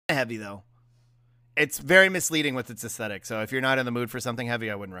heavy, though. It's very misleading with its aesthetic. So if you're not in the mood for something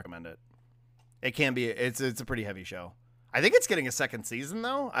heavy, I wouldn't recommend it. It can be. It's a pretty heavy show. I think it's getting a second season,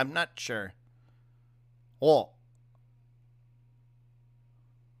 though. I'm not sure. Oh.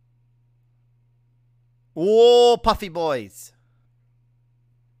 Oh, puffy boys.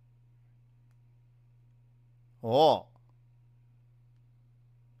 Oh.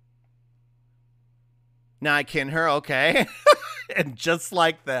 Now I kin her, okay. And just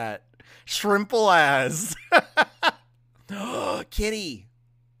like that. Shrimple ass. Kitty.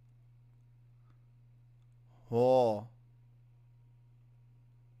 Oh.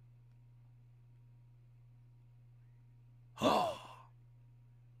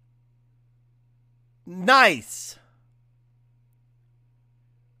 Nice.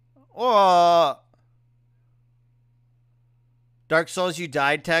 Oh. Dark Souls, you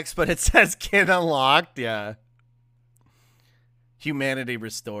died text, but it says kin unlocked. Yeah. Humanity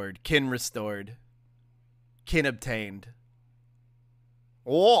restored. Kin restored. Kin obtained.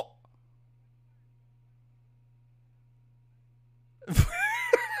 Oh.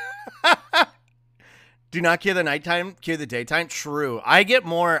 Do not cure the nighttime, cure the daytime. True. I get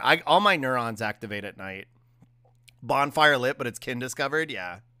more. All my neurons activate at night. Bonfire lit, but it's kin discovered.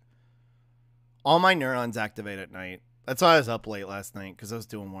 Yeah. All my neurons activate at night. That's why I was up late last night, because I was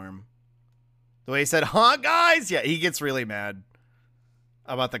doing worm. The way he said, huh, guys? Yeah, he gets really mad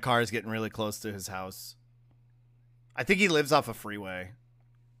about the cars getting really close to his house. I think he lives off a freeway,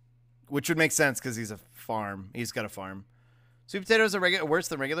 which would make sense because he's a farm. He's got a farm. Sweet potatoes are worse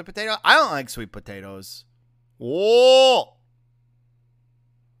than regular potato? I don't like sweet potatoes. Whoa!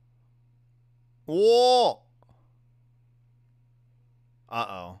 Whoa!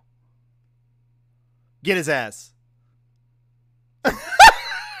 Uh-oh. Get his ass.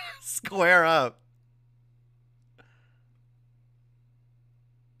 Square up.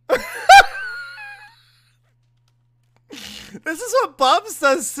 This is what Bubs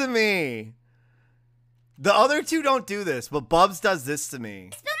does to me. The other two don't do this, but Bubs does this to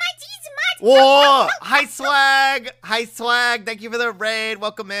me. Spill my tea, Whoa! Hi, Swag. Hi, Swag. Thank you for the raid.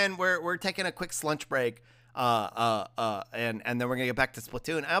 Welcome in. We're taking a quick lunch break. And then we're gonna get back to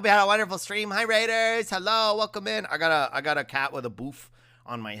Splatoon. I hope you had a wonderful stream. Hi, Raiders. Hello. Welcome in. I got a cat with a boof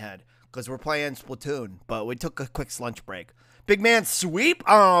on my head because we're playing Splatoon, but we took a quick lunch break. Big Man Sweep.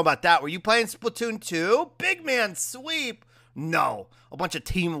 I don't know about that. Were you playing Splatoon 2? Big Man Sweep. No. A bunch of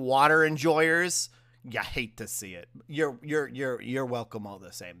Team Water enjoyers. Yeah, hate to see it. You're welcome all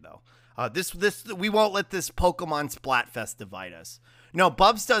the same though. We won't let this Pokemon Splatfest divide us. No,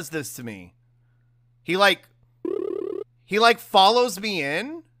 Bubs does this to me. He like follows me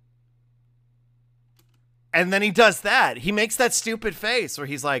in, and then he does that. He makes that stupid face where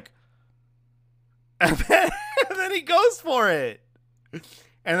he's like, and then he goes for it,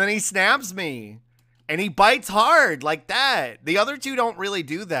 and then he snaps me. And he bites hard like that. The other two don't really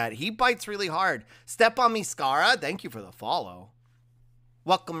do that. He bites really hard. Step on me, Scara. Thank you for the follow.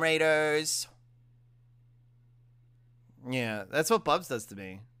 Welcome, Raiders. Yeah, that's what Bubs does to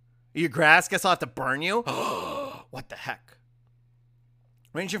me. Your grass? Guess I'll have to burn you? What the heck?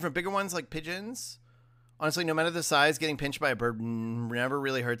 Ranging from bigger ones like pigeons. Honestly, no matter the size, getting pinched by a bird never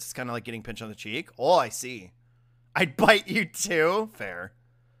really hurts. It's kind of like getting pinched on the cheek. Oh, I see. I'd bite you too? Fair.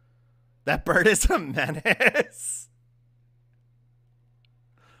 That bird is a menace.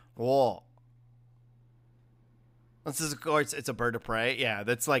 Whoa. This is, of course, it's a bird of prey. Yeah,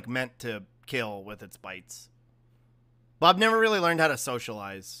 that's like meant to kill with its bites. Bob never really learned how to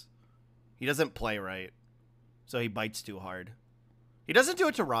socialize. He doesn't play right. So he bites too hard. He doesn't do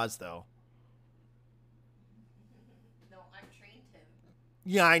it to Roz, though. No, I've trained him.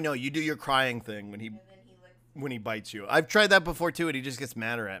 Yeah, I know. You do your crying thing when he bites you. I've tried that before, too, and he just gets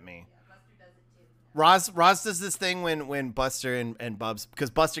madder at me. Yeah. Does it too. Roz does this thing when Buster and Bubs, because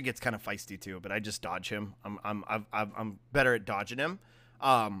Buster gets kind of feisty too, but I just dodge him. I'm better at dodging him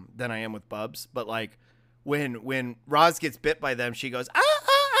than I am with Bubs. But like when Roz gets bit by them, she goes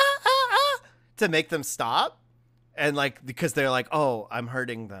to make them stop, and like because they're like, oh, I'm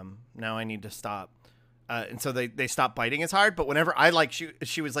hurting them now, I need to stop. And so they stop biting as hard. But whenever I like,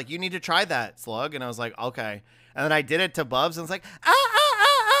 she was like, you need to try that, Slug. And I was like, okay. And then I did it to Bubs and it's like,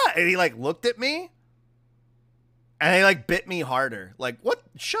 and he like looked at me and he like bit me harder. Like, what?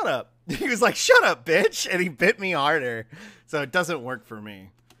 Shut up. He was like, shut up, bitch. And he bit me harder. So it doesn't work for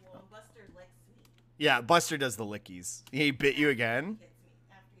me. Well, Buster licks me. Yeah, Buster does the lickies. He bit you again? He hits me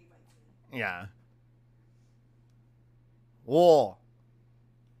after he bites me. Yeah. Whoa.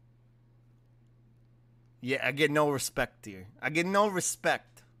 Yeah, I get no respect here. I get no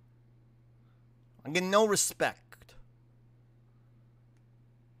respect. I get no respect.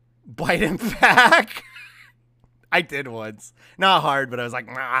 Bite him back. I did once. Not hard, but I was like,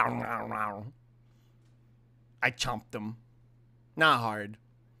 "Meow, meow, meow." I chomped him. Not hard.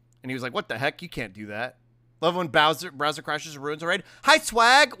 And he was like, what the heck? You can't do that. Love when browser crashes or ruins a raid. Hi,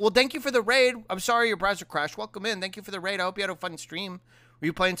 Swag. Well, thank you for the raid. I'm sorry your browser crashed. Welcome in. Thank you for the raid. I hope you had a fun stream. Were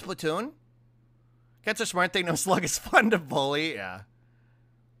you playing Splatoon? Cats are smart. They know Slug is fun to bully. Yeah.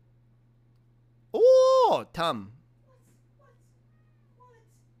 Oh, Tum.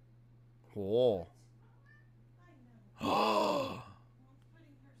 Oh. Oh.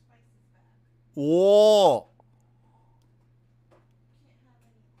 Whoa.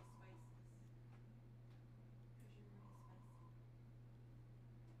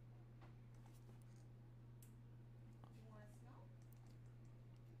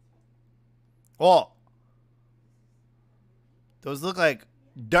 Oh. Those look like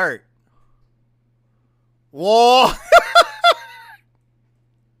dirt. Whoa.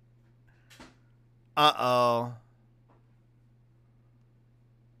 Uh-oh.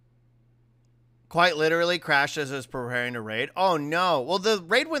 Quite literally crashed as it was preparing to raid. Oh, no. Well, the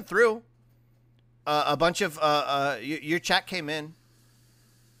raid went through. A bunch of, your chat came in.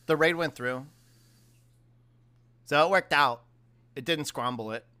 The raid went through. So it worked out. It didn't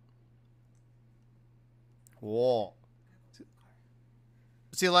scramble it. Whoa.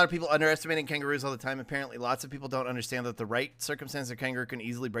 See a lot of people underestimating kangaroos all the time. Apparently, lots of people don't understand that the right circumstance of kangaroo can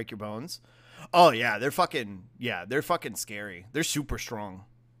easily break your bones. Oh, yeah. They're fucking scary. They're super strong.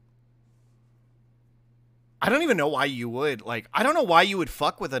 I don't even know why you would. Like, I don't know why you would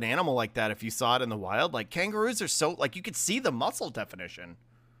fuck with an animal like that if you saw it in the wild. Like, kangaroos are so, like, you could see the muscle definition.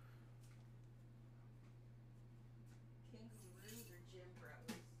 Kangaroos are gym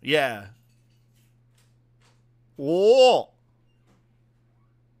bros. Yeah. Whoa.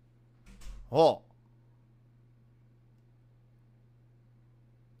 Oh.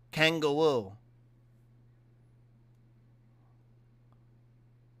 Kangaroo.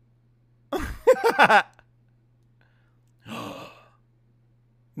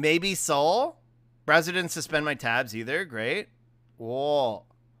 Maybe Soul? Browser didn't suspend my tabs either. Great. Whoa.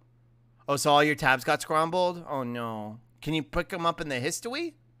 Oh, so all your tabs got scrambled? Oh, no. Can you pick them up in the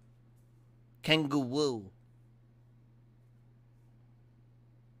history? Kangaroo.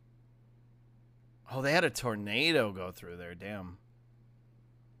 Oh, they had a tornado go through there. Damn.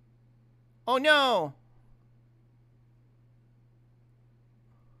 Oh, no.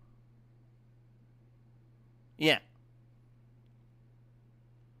 Yeah.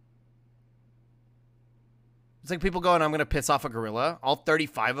 It's like people going, I'm going to piss off a gorilla. All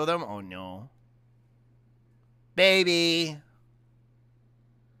 35 of them? Oh, no. Baby.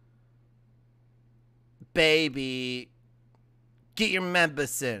 Baby. Get your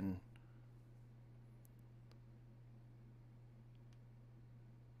medicine.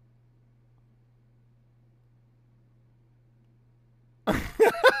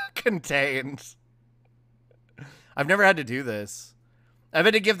 Contains. I've never had to do this. I've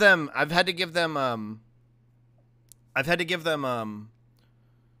had to give them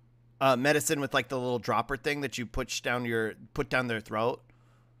medicine with like the little dropper thing that you put down their throat.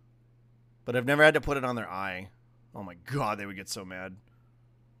 But I've never had to put it on their eye. Oh my god, they would get so mad.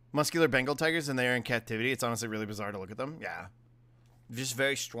 Muscular Bengal tigers and they are in captivity. It's honestly really bizarre to look at them. Yeah. Just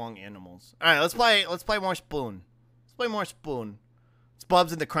very strong animals. All right, let's play more Spoon. Let's play more Spoon. It's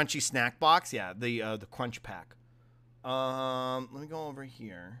Bubs in the crunchy snack box. Yeah, the crunch pack. Let me go over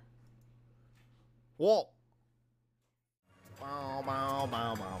here. Whoa. Bow, bow,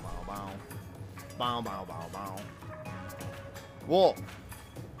 bow, bow, bow, bow. Bow, bow, bow, bow. Whoa.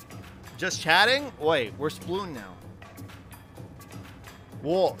 Just chatting? Wait, we're Sploon now.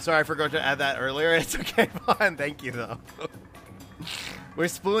 Whoa. Sorry, I forgot to add that earlier. It's okay, fine. Thank you, though. We're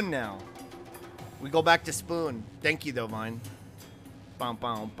Spoon now. We go back to Spoon. Thank you, though, Vine. Bow,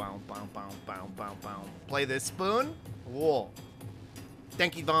 bow, bow, bow, bow, bow, bow, bow. Play this Spoon. Whoa.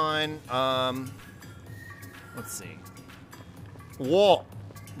 Thank you, Vine. Let's see. Whoa.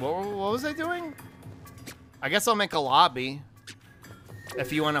 What was I doing? I guess I'll make a lobby.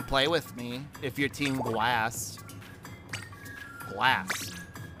 If you want to play with me. If you're Team Glass. Glass.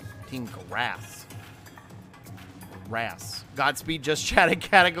 Team Grass. Grass. Godspeed just chatted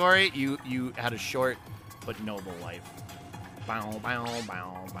category. You had a short but noble life. Bow, bow,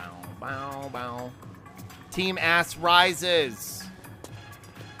 bow, bow, bow, bow. Team Ass rises.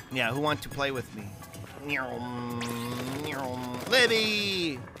 Yeah, who want to play with me?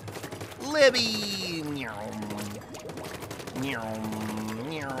 Libby! Libby!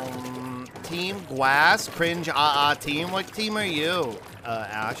 Team Glass, cringe team. What team are you,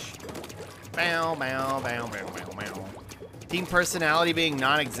 Ash? Bow, bow, bow, bow, bow, bow. Team personality being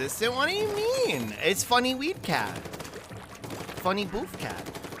non-existent? What do you mean? It's funny weed cat. Funny booth cat.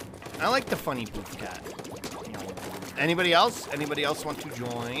 I like the funny booth cat. Anybody else? Anybody else want to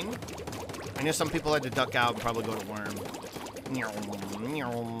join? I know some people had to duck out and probably go to worm.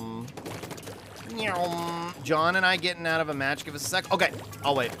 John and I getting out of a match. Give us a sec. Okay,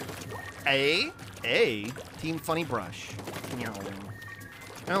 I'll wait. A Team Funny Brush. I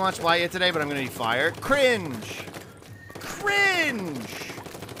haven't watched Why yet today, but I'm gonna be fired. Cringe. Cringe.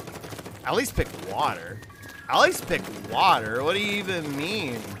 At least pick water. At least pick water. What do you even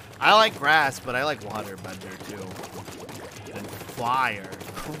mean? I like grass, but I like water better too. And fire.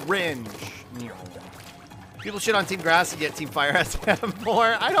 Cringe. People shit on Team Grass and get Team Fire as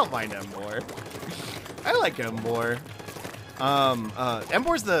Embor. I don't mind Embor. I like Embor.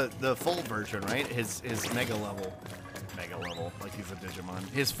 Embor's the full version, right? His mega level. Mega level, like he's a Digimon.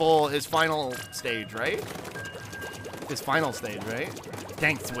 His final stage, right? His final stage, right?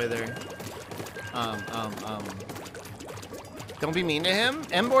 Thanks, Wither. Don't be mean to him.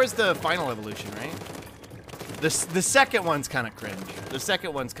 Embor's the final evolution, right? The second one's kind of cringe. The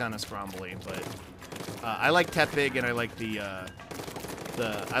second one's kind of scrombly, but I like Tepig and I like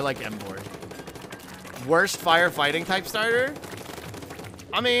I like Embor. Worst firefighting type starter?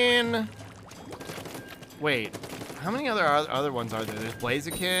 I mean, wait, how many other ones are there? There's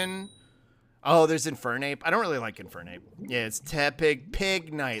Blaziken. Oh, there's Infernape. I don't really like Infernape. Yeah, it's Tepig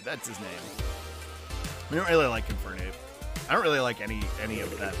Pig Knight. That's his name. I don't really like Infernape. I don't really like any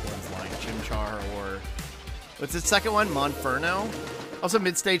of that one's line. Chimchar or what's the second one? Monferno. Also,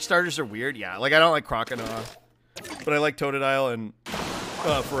 mid-stage starters are weird. Yeah, like I don't like Crocodile, but I like Totodile and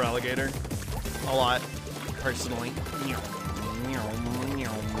Feraligatr a lot, personally.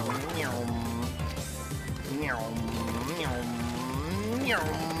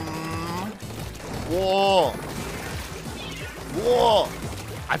 Whoa! Whoa!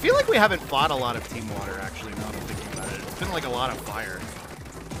 I feel like we haven't fought a lot of Team Water, actually, now that I'm thinking about it. It's been like a lot of fire.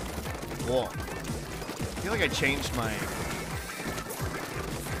 Whoa. I feel like I changed my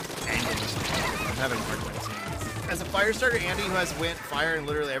angles. I'm having a hard time seeing this. As a fire starter, Andy, who has went fire in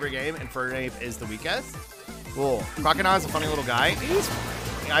literally every game, and Fernape is the weakest. Cool. Crocodile is a funny little guy.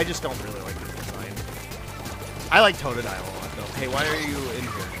 I just don't really like his design. I like Totodile a lot, though. Hey, why are you in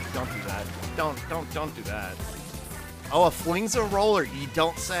here? Don't do that. Don't do that. Oh, a Flingza roller. You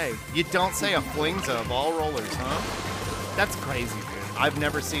don't say. You don't say a Flingza of all rollers, huh? That's crazy, dude. I've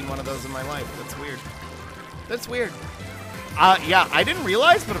never seen one of those in my life. That's weird. That's weird. Yeah, I didn't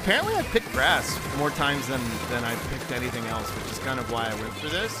realize, but apparently I picked grass more times than I picked anything else, which is kind of why I went for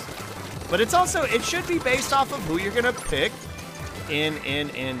this. But it's also, it should be based off of who you're gonna pick in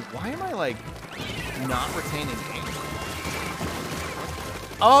why am I like not retaining aim?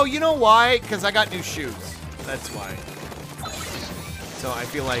 Oh, you know why? Because I got new shoes. That's why. So I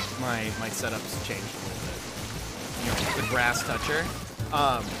feel like my setup's changed a little bit. You know, the grass toucher.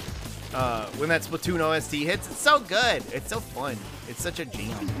 When that Splatoon OST hits, it's so good. It's so fun. It's such a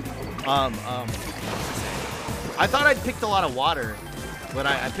jam. I thought I'd picked a lot of water, but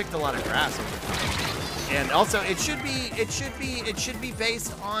I picked a lot of grass over time. And also, it should be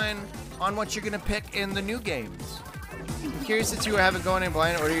based on what you're gonna pick in the new games. I'm curious, since you haven't gone in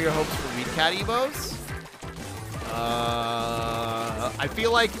blind, what are your hopes for Weed Cat Evos? I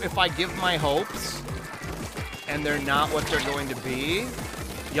feel like if I give my hopes and they're not what they're going to be,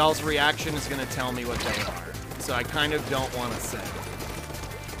 y'all's reaction is going to tell me what they are. So I kind of don't want to say.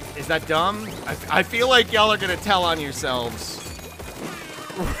 Is that dumb? I feel like y'all are going to tell on yourselves.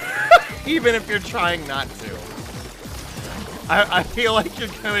 Even if you're trying not to. I feel like you're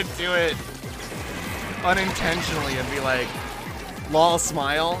going to do it unintentionally and be like, lol,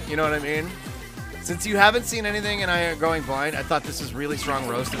 smile. You know what I mean? Since you haven't seen anything and I am going blind, I thought this was really strong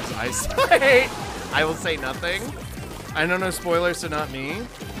roast of his eyesight. I will say nothing. I know no spoilers, so not me.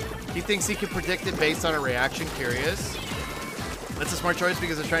 He thinks he can predict it based on a reaction. Curious. That's a smart choice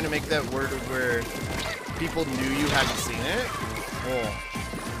because I'm trying to make that word where people knew you hadn't seen it. Oh.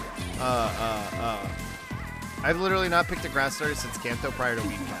 I've literally not picked a grass starter since Kanto prior to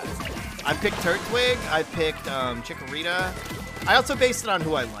Weed Cat. I picked Turtwig. I picked Chikorita. I also based it on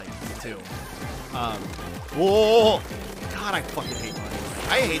who I liked too. Whoa! God, I fucking hate Mario.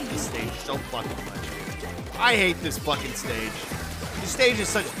 I hate this stage so fucking much. I hate this fucking stage. This stage is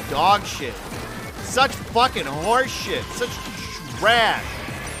such dog shit. Such fucking horse shit. Such trash.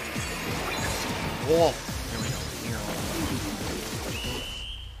 Whoa. Here we go.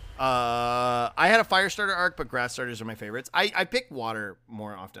 I had a fire starter arc, but grass starters are my favorites. I pick water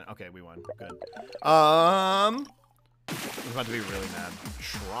more often. Okay, we won. Good. I'm about to be really mad.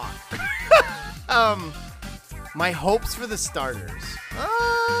 Schrock. My hopes for the starters.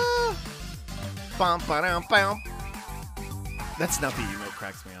 Bum, ba-dum, bum. That Snuffy emote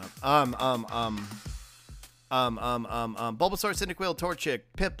cracks me up. Bulbasaur, Cyndaquil, Torchic,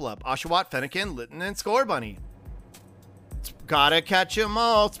 Piplup, Oshawott, Fennekin, Litten, and Scorbunny. Gotta catch 'em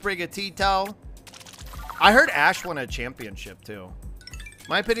all, Sprigatito. I heard Ash won a championship too.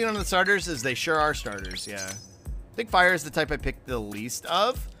 My opinion on the starters is they sure are starters, yeah. I think Fire is the type I picked the least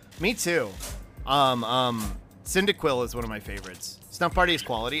of. Me too. Cyndaquil is one of my favorites. Snuff Party is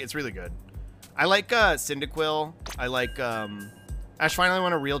quality. It's really good. I like Cyndaquil. I like Ash finally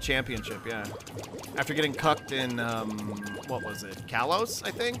won a real championship, yeah. After getting cucked in what was it? Kalos,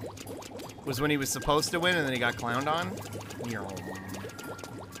 I think? Was when he was supposed to win and then he got clowned on.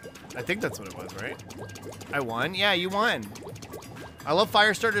 I think that's what it was, right? I won? Yeah, you won. I love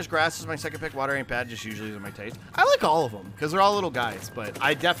fire starters. Grass is my second pick. Water ain't bad, just usually in my taste. I like all of them because they're all little guys, but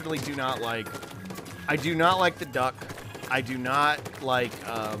I definitely do not like. I do not like the duck. I do not like.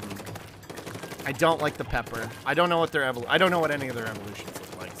 I don't like the pepper. I don't know what their I don't know what any of their evolutions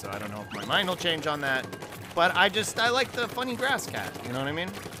look like, so I don't know if my mind will change on that. But I like the funny grass cat. You know what I mean?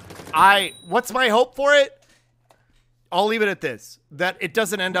 What's my hope for it? I'll leave it at this: that it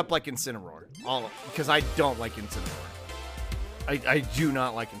doesn't end up like Incineroar, because I don't like Incineroar. I do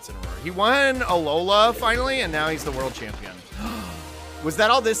not like Incineroar. He won Alola finally, and now he's the world champion. Was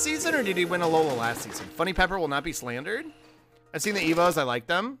that all this season, or did he win Alola last season? Funny Pepper will not be slandered. I've seen the Evos. I like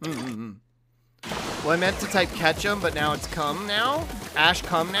them. Well, I meant to type Ketchum, but now it's come now. Ash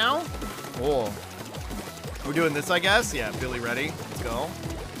come now. Oh. We're doing this, I guess. Yeah, Billy ready. Let's go.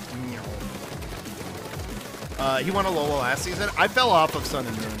 He won Alola last season. I fell off of Sun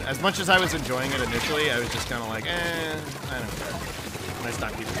and Moon. As much as I was enjoying it initially, I was just kind of like, I don't care. And I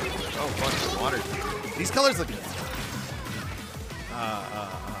stopped keeping it. Oh, fuck, the water. These colors look good.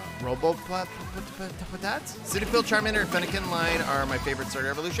 Roboplat, what that? Cyndaquil, Charmander, and Fennekin line are my favorite starter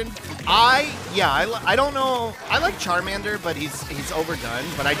evolution. I don't know. I like Charmander, but he's overdone.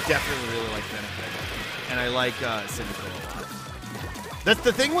 But I definitely really like Fennekin, and I like Cyndaquil a lot. That's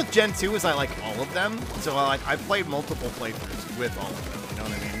the thing with Gen 2 is I like all of them. So I've played multiple playthroughs with all of them. You know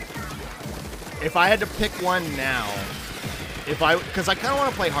what I mean? If I had to pick one now, because I kind of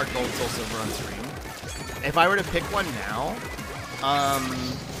want to play Heart Gold, Soul Silver on stream. If I were to pick one now, I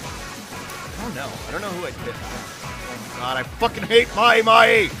don't know. I don't know who I'd pick. Oh god, I fucking hate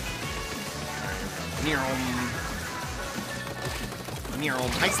my.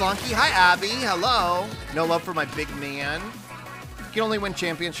 Hi Slonky, hi Abby, hello. No love for my big man. He can only win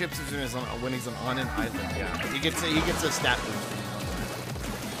championships when he's on an island. Yeah, he gets a stat boost.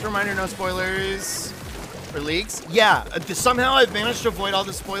 Just a reminder, no spoilers or leaks. Yeah, somehow I've managed to avoid all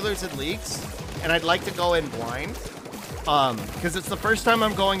the spoilers and leaks, and I'd like to go in blind. Because it's the first time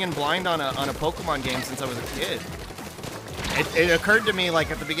I'm going in blind on a Pokemon game since I was a kid. It occurred to me, like,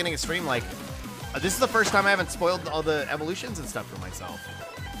 at the beginning of stream, like, this is the first time I haven't spoiled all the evolutions and stuff for myself.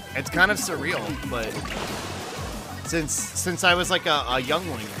 It's kind of surreal, but since I was, like, a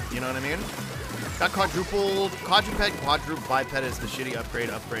youngling, you know what I mean? Got quadruped, quadruple biped is the shitty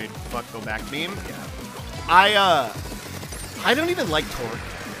upgrade, fuck, go back meme. Yeah. I don't even like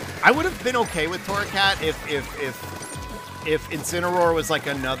Torracat. I would have been okay with Torracat if Incineroar was like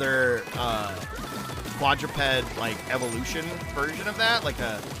another quadruped like evolution version of that, like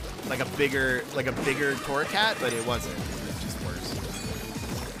a bigger Torracat, but it wasn't. It was just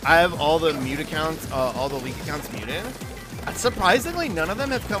worse. I have all the mute accounts, all the leak accounts muted. Surprisingly, none of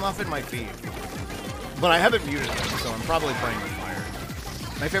them have come up in my feed, but I haven't muted them, so I'm probably playing with fire.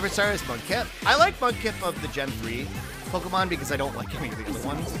 My favorite starter is Mudkip. I like Mudkip of the Gen 3 Pokemon because I don't like any of the other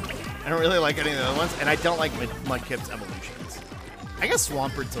ones. I don't really like any of the other ones, and I don't like Mudkip's evolutions. I guess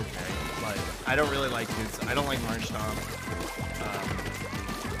Swampert's okay, but I don't really like his. I don't like Marshtomp.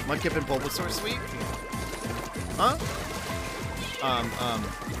 Mudkip and Bulbasaur sweet? Huh?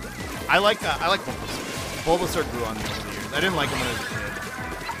 I like Bulbasaur. Bulbasaur grew on me over the years. I didn't like him when I was a kid.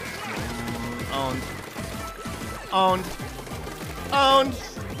 Owned.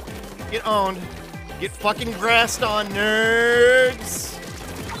 Get owned. Get fucking grassed on, nerds.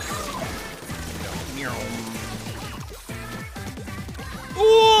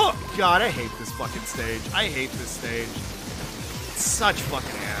 Ooh! God, I hate this fucking stage. I hate this stage. It's such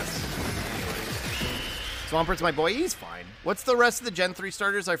fucking ass. Swampert's my boy. He's fine. What's the rest of the Gen 3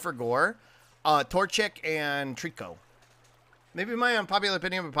 starters I forgot? Torchic and Trico. Maybe my unpopular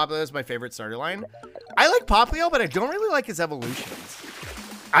opinion, but Popplio is my favorite starter line. I like Popplio, but I don't really like his evolutions.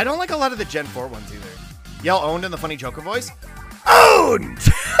 I don't like a lot of the Gen 4 ones either. Yell owned in the funny Joker voice. Owned!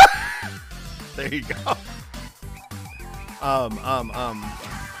 There you go.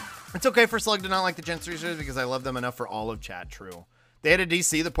 It's okay for Slug to not like the Gen 3 series because I love them enough for all of chat. True. They had a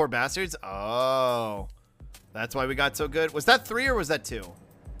DC, the poor bastards. Oh, that's why we got so good. Was that 3 or was that 2?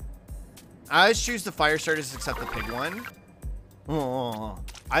 I always choose the fire starters except the pig one. Oh,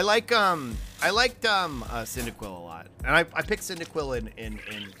 I liked Cyndaquil a lot, and I picked Cyndaquil in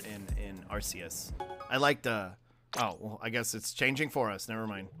Arceus. I liked oh well, I guess it's changing for us. Never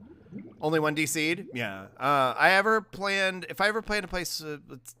mind. Only one DC'd? Yeah. If I ever plan to play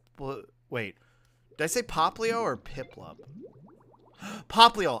wait, did I say Poplio or Piplup?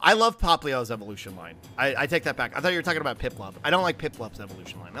 Poplio. I love Poplio's evolution line. I take that back. I thought you were talking about Piplup. I don't like Piplup's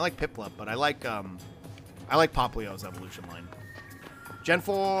evolution line. I like Piplup, but I like Poplio's evolution line. Gen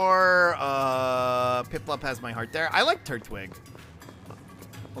 4, Piplup has my heart there. I like Turtwig.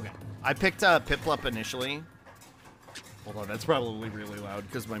 Okay. I picked Piplup initially. Hold on, that's probably really loud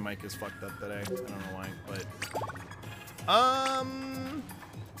because my mic is fucked up today. I don't know why, but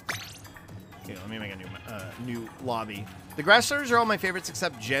okay, let me make a new lobby. The grass starters are all my favorites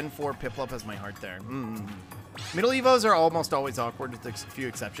except Gen 4 Piplup has my heart there. Middle Evos are almost always awkward with a few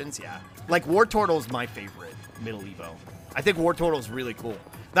exceptions, yeah. Like Wartortle's my favorite Middle Evo. I think Wartortle's really cool.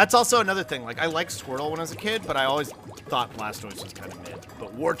 That's also another thing. Like, I liked Squirtle when I was a kid, but I always thought Blastoise was kind of mid.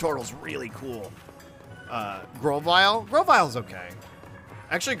 But Wartortle's really cool. Grovile's okay.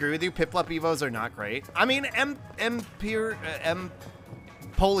 I actually agree with you. Piplup Evos are not great. I mean, Empoleon.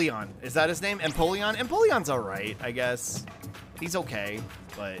 Is that his name? Empoleon? Empoleon's alright, I guess. He's okay,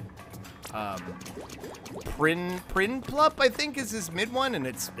 but Prinplup, I think, is his mid one, and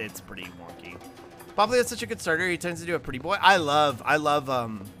it's pretty wonky. Poplio's such a good starter. He tends to do a pretty boy. I love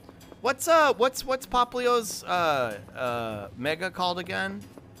what's Poplio's mega called again?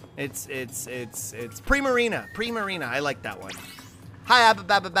 It's Primarina. Primarina. I like that one. Hi,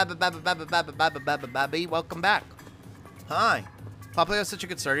 Babby. Welcome back. Hi. Poplio's such a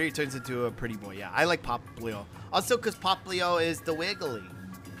good starter. He turns into a pretty boy. Yeah, I like Poplio. Also, because Poplio is the wiggly.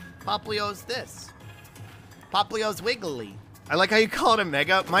 Poplio's this. Poplio's wiggly. I like how you call it a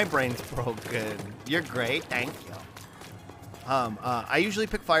mega. My brain's broken. You're great. Thank you. I usually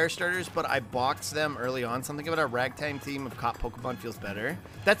pick fire starters, but I box them early on. Something about our ragtime team of cop Pokemon feels better.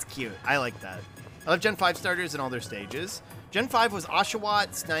 That's cute. I like that. I love Gen 5 starters in all their stages. Gen 5 was Oshawott,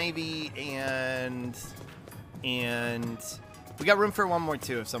 Snivy, and we got room for one more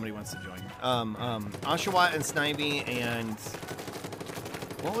too if somebody wants to join. Oshawott and Snivy and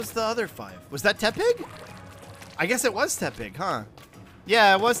what was the other 5? Was that Tepig? I guess it was Tepig, huh?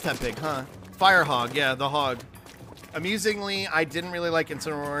 Yeah, it was Tepig, huh? Firehog, yeah, the hog. Amusingly, I didn't really like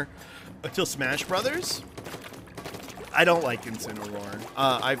Incineroar until Smash Brothers. I don't like Incineroar.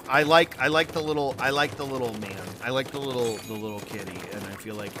 I like the little man. I like the little kitty, and I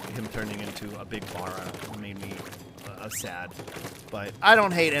feel like him turning into a big Bara made me sad. But I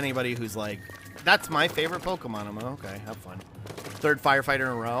don't hate anybody who's like, that's my favorite Pokemon. I'm like, okay, have fun. 3rd firefighter in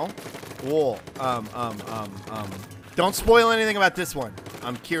a row. Cool. Don't spoil anything about this one.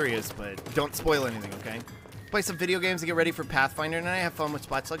 I'm curious, but don't spoil anything, okay? Play some video games to get ready for Pathfinder tonight. Have fun with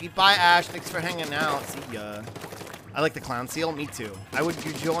Spot Sluggy. Bye, Ash. Thanks for hanging out. See ya. I like the Clown Seal. Me too. I would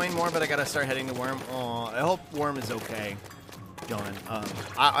join more, but I gotta start heading to Worm. Oh, I hope Worm is okay. Going.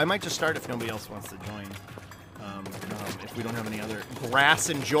 I might just start if nobody else wants to join. If we don't have any other grass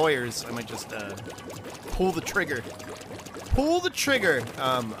enjoyers, I might just pull the trigger. Pull the trigger.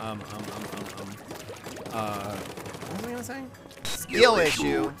 What was I gonna say? Skill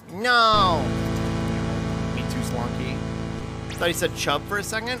issue. No. Me too, Slonky. Thought he said chub for a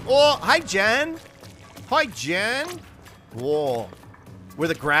second. Oh, hi, Jen. Hi, Jen. Whoa. Where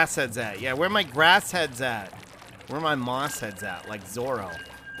the grass heads at? Yeah, where my grass heads at? Where my moss heads at? Like Zorro.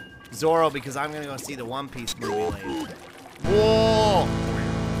 Zorro, because I'm gonna go see the One Piece movie later. Whoa.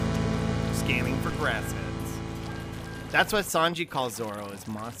 Scanning for grass heads. That's what Sanji calls Zorro, is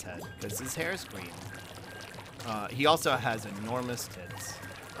moss head, because his hair is green. He also has enormous tits.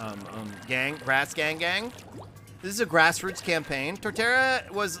 Grass gang. This is a grassroots campaign.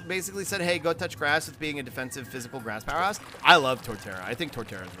 Torterra was basically said, hey, go touch grass with being a defensive physical grass powerhouse. I love Torterra. I think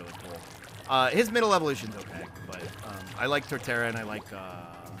Torterra is really cool. His middle evolution's okay, but I like Torterra and I like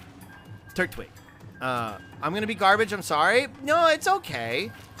Turtwig. I'm gonna be garbage, I'm sorry. No, it's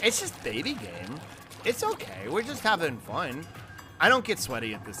okay. It's just baby game. It's okay. We're just having fun. I don't get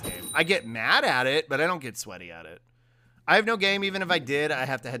sweaty at this game. I get mad at it, but I don't get sweaty at it. I have no game. Even if I did, I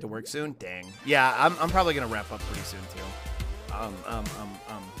have to head to work soon. Dang. Yeah, I'm probably gonna wrap up pretty soon too.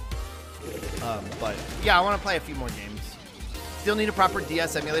 But yeah, I want to play a few more games. Still need a proper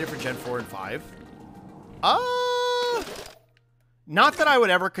DS emulator for Gen 4 and 5. Not that I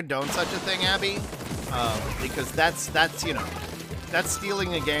would ever condone such a thing, Abby. Because that's you know, that's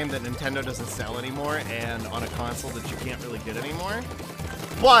stealing a game that Nintendo doesn't sell anymore and on a console that you can't really get anymore.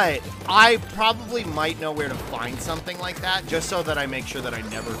 But I probably might know where to find something like that, just so that I make sure that I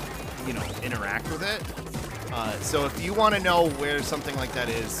never, you know, interact with it. So if you want to know where something like that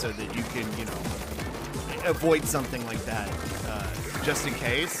is, so that you can, you know, avoid something like that, just in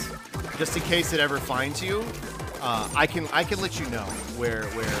case it ever finds you, I can let you know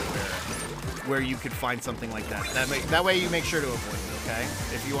where you could find something like that. That way you make sure to avoid it. Okay?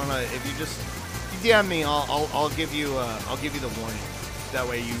 If you DM me, I'll give you the warning. That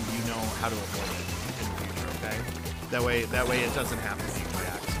way you know how to avoid it in the future. Okay? That way it doesn't happen to you by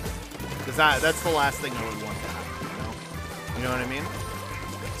accident. Because that's the last thing I would want to happen. You know what I mean?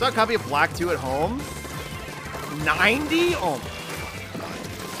 So a copy of Black 2 at home. 90? Oh my God.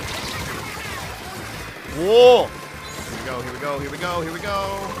 Whoa! Here we go.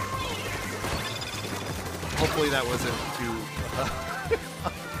 Hopefully that wasn't too...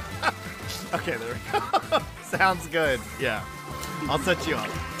 Okay, there we go. Sounds good. Yeah. I'll set you up.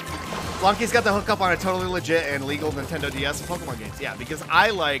 Flunky's got the hookup on a totally legit and legal Nintendo DS and Pokemon games. Yeah, because I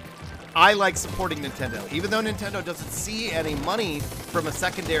like supporting Nintendo. Even though Nintendo doesn't see any money from a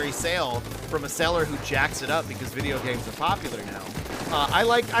secondary sale from a seller who jacks it up because video games are popular now. I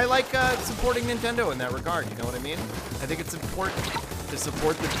like supporting Nintendo in that regard. You know what I mean? I think it's important to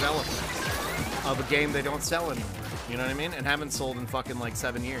support the development of a game they don't sell anymore. You know what I mean? And haven't sold in fucking like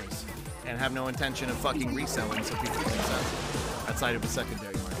 7 years, and have no intention of fucking reselling so people can sell outside of a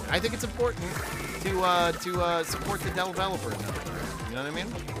secondary market. I think it's important to support the developer in that regard. You know what I mean?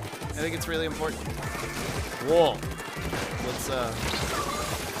 I think it's really important. Whoa. Let's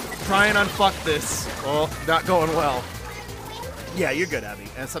try and unfuck this. Oh, not going well. Yeah, you're good, Abby.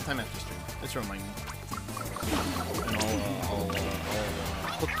 And sometime after stream. Just remind me. And I'll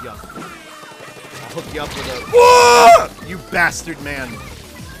hook you up. I'll hook you up with a... Whoa! You bastard man.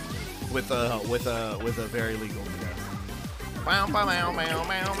 With a very legal yes.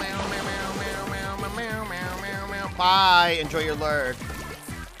 Bye. Enjoy your lurk.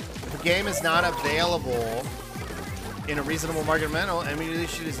 If a game is not available in a reasonable market mental,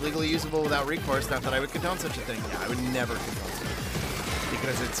 ammunition is legally usable without recourse. Not that I would condone such a thing. Yeah, I would never condone such a thing.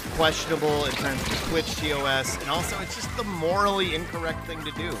 Because it's questionable in terms of Twitch TOS, and also it's just the morally incorrect thing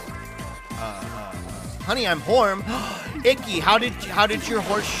to do. Honey, I'm Horm. Icky, how did your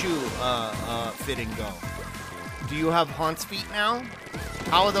horseshoe fitting go? Do you have Haun's feet now?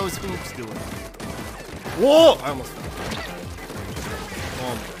 How are those hoops doing? Whoa! I almost fell.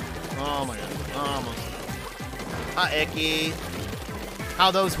 Oh my god. Almost. Hi, Icky.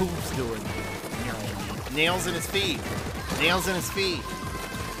 How those hoops doing? Nails in his feet. Nails in his feet.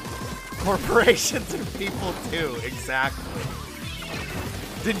 Corporations are people too. Exactly.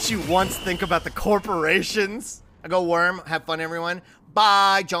 Didn't you once think about the corporations? I go, Worm. Have fun, everyone.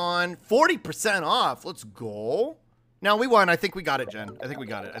 Bye, John. 40% off. Let's go. No, we won. I think we got it, Jen. I think we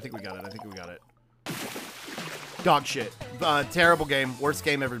got it. Dog shit. Terrible game. Worst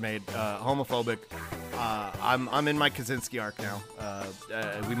game ever made. Homophobic. I'm in my Kaczynski arc now.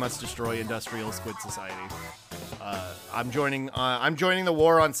 We must destroy industrial squid society. I'm joining the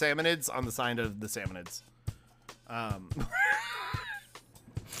war on salmonids on the side of the salmonids.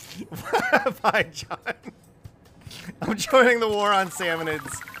 Bye, John. I'm joining the war on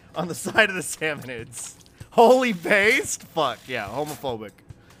salmonids on the side of the salmonids. Holy based? Fuck yeah, homophobic.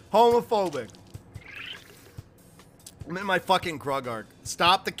 Homophobic. I'm in my fucking Krug arc.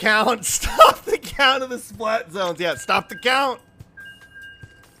 Stop the count. Stop the count of the splat zones. Yeah, stop the count.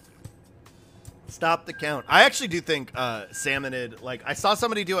 Stop the count. I actually do think salmonid, like, I saw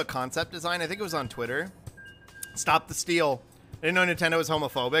somebody do a concept design. I think it was on Twitter. Stop the steal. I didn't know Nintendo was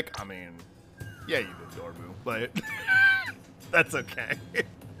homophobic. I mean, yeah, you did, Dorbu, but that's okay.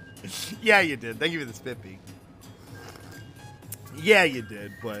 Yeah, you did. Thank you for the spippy. Yeah, you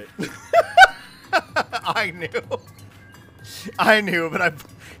did, but I knew, but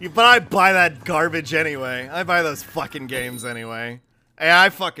I buy that garbage anyway. I buy those fucking games anyway. Hey, I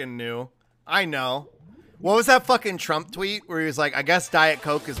fucking knew. I know. What was that fucking Trump tweet where he was like, I guess Diet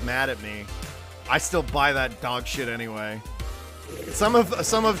Coke is mad at me. I still buy that dog shit anyway. Some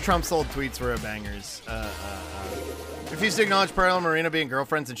of Trump's old tweets were bangers. Refuse to acknowledge Pearl and Marina being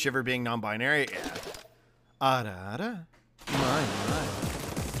girlfriends and Shiver being non-binary. Yeah. Ada.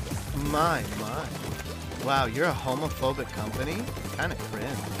 My. Wow, you're a homophobic company? Kinda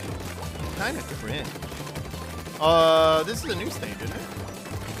cringe. This is a new stage, isn't it?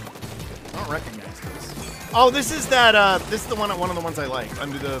 I don't recognize this. Oh, this is that, this is the one of the ones I like.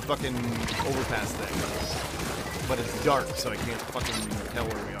 Under the fucking overpass thing. But it's dark, so I can't fucking tell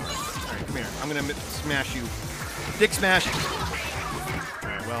where we are. Alright, come here. I'm gonna smash you. Dick smash.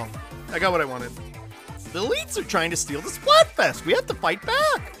 well, I got what I wanted. The elites are trying to steal the Splatfest. We have to fight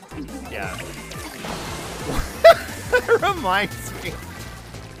back. Yeah. It reminds me.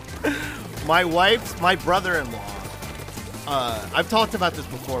 My brother-in-law. I've talked about this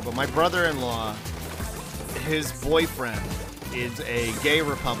before, but my brother-in-law, his boyfriend is a gay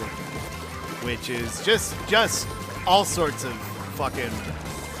Republican, which is just all sorts of fucking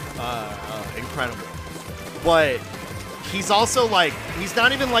incredible. But he's also like, he's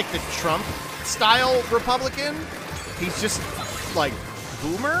not even like the Trump style Republican. He's just like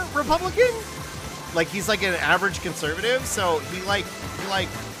boomer Republican. Like he's like an average conservative. So he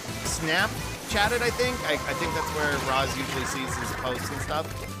Snapchatted, I think. I think that's where Roz usually sees his posts and stuff.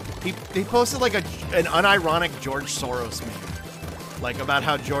 He posted like an unironic George Soros meme, like about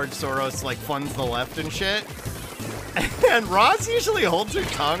how George Soros like funds the left and shit. And Roz usually holds her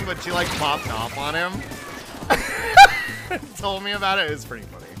tongue, but she like popped off on him. Told me about it. It was pretty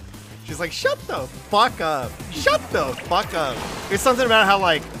funny. She's like, shut the fuck up. Shut the fuck up. It's something about how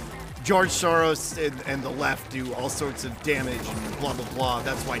like George Soros and the left do all sorts of damage and blah, blah, blah.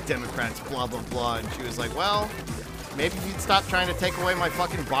 That's why Democrats blah, blah, blah. And she was like, well, maybe if you'd stop trying to take away my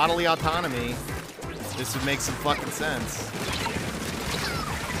fucking bodily autonomy, this would make some fucking sense.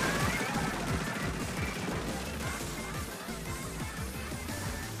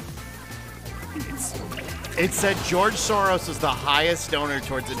 It said George Soros is the highest donor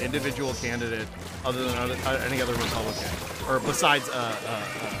towards an individual candidate other than any other Republican. Or besides,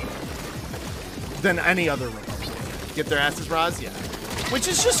 than any other Republican. Get their asses, Roz? Yeah. Which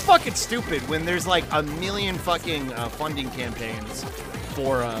is just fucking stupid when there's like a million fucking funding campaigns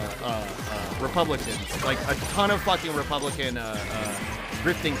for Republicans. Like a ton of fucking Republican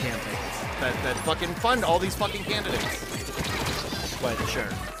grifting campaigns that fucking fund all these fucking candidates. But sure,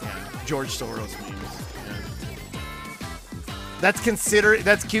 yeah. George Soros memes. That's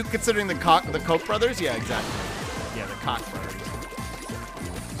cute considering the Koch brothers? Yeah, exactly. Yeah, the Koch brothers.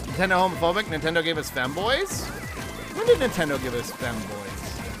 Nintendo homophobic? Nintendo gave us femboys? When did Nintendo give us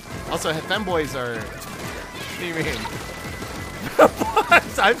femboys? Also, femboys are... What do you mean?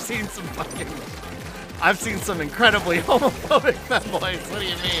 I've seen some incredibly homophobic femboys. What do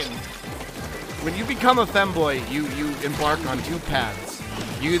you mean? When you become a femboy, you embark on two paths.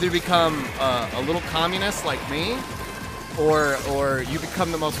 You either become a little communist like me, or you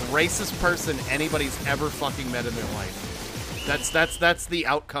become the most racist person anybody's ever fucking met in their life. That's the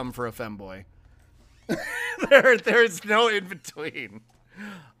outcome for a femboy. There's no in between.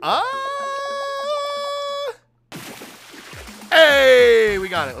 Hey, we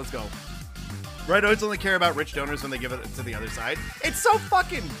got it. Let's go. Rightos only care about rich donors when they give it to the other side. It's so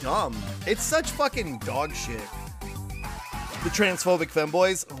fucking dumb. It's such fucking dog shit. The transphobic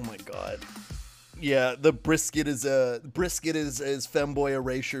femboys. Oh my god. Yeah, the brisket is femboy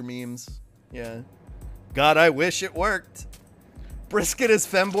erasure memes. Yeah. God, I wish it worked. Brisket is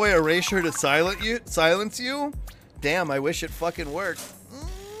femboy erasure to silence you? Damn, I wish it fucking worked.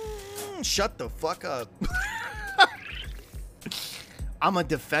 Shut the fuck up. I'm a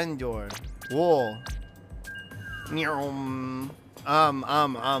defender. Whoa. What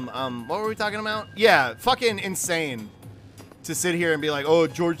were we talking about? Yeah, fucking insane to sit here and be like, oh,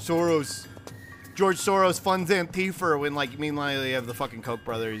 George Soros funds Antifa when, like, meanwhile you have the fucking Koch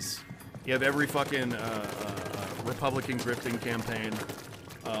brothers. You have every fucking Republican grifting campaign.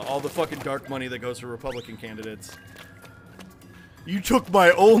 All the fucking dark money that goes for Republican candidates. You took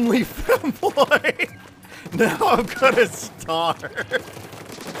my only femboy. Now I'm gonna starve.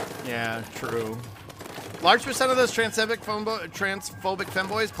 Yeah, true. Large percent of those transphobic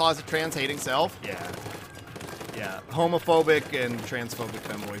femboys, closet trans hating self. Yeah. Yeah. Homophobic and transphobic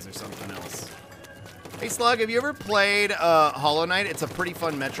femboys are something else. Hey Slug, have you ever played Hollow Knight? It's a pretty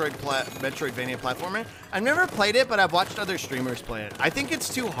fun Metroidvania platformer. I've never played it, but I've watched other streamers play it. I think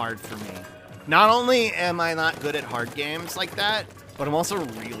it's too hard for me. Not only am I not good at hard games like that, but I'm also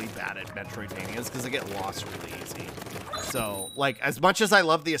really bad at Metroidvanias because I get lost really easy. So, like, as much as I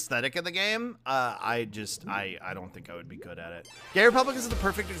love the aesthetic of the game, I don't think I would be good at it. Gay Republicans is the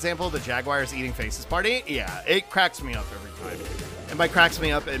perfect example of the Jaguars eating faces party. Yeah, it cracks me up every time. And by cracks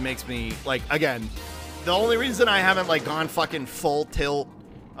me up, it makes me, like, again, the only reason I haven't, like, gone fucking full tilt,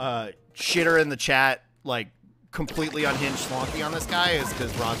 shitter in the chat, like, completely unhinged slonky on this guy is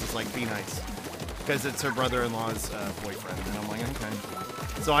because Roz is like, be nice. Because it's her brother-in-law's boyfriend. And I'm like, okay.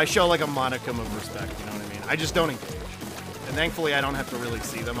 So I show, like, a modicum of respect, you know what I mean? I just don't engage. And thankfully, I don't have to really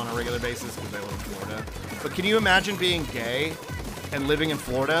see them on a regular basis because I live in Florida. But can you imagine being gay and living in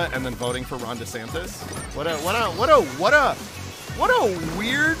Florida and then voting for Ron DeSantis? What a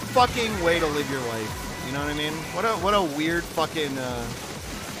weird fucking way to live your life. You know what I mean? What a weird fucking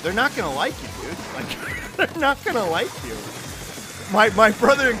They're not gonna like you, dude. Like, they're not gonna like you. My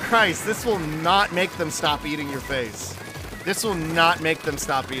brother in Christ, this will not make them stop eating your face. This will not make them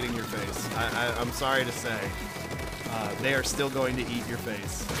stop eating your face. I'm sorry to say. They are still going to eat your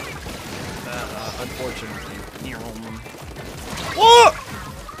face. Unfortunately. Whoa!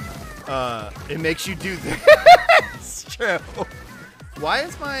 It makes you do this. It's true. Why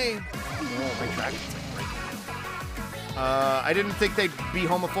is my track? I didn't think they'd be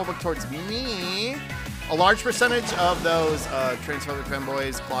homophobic towards me. A large percentage of those transphobic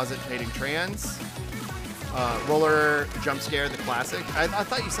femboys, closet hating trans. Roller jump scare, the classic. I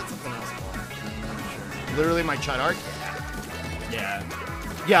thought you said something else. Sure. Literally my chud art. Yeah.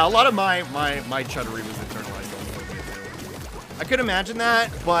 A lot of my chuddery was internalized. I could imagine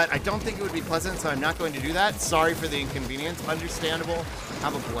that, but I don't think it would be pleasant, so I'm not going to do that. Sorry for the inconvenience. Understandable.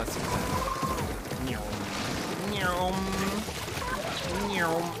 Have a blessed day.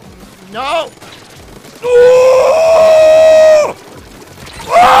 No!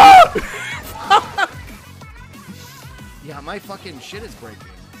 Yeah, my fucking shit is breaking.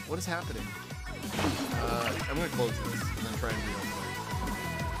 What is happening? I'm gonna close this and then try and reopen it.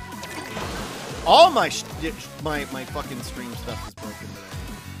 All my fucking stream stuff is broken today.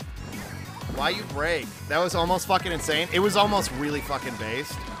 Why you break? That was almost fucking insane. It was almost really fucking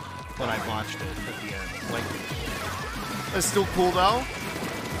based, but I botched it at the end. Like, it's still cool though.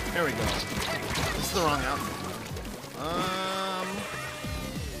 There we go. This is the wrong outfit.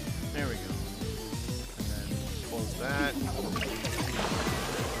 There we go. And then close that.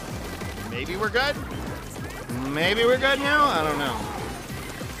 Maybe we're good? Maybe we're good now? I don't know.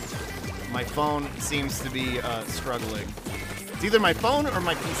 My phone seems to be struggling. It's either my phone or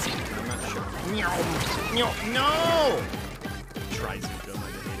my PC. I'm not sure. No! Tries to feel like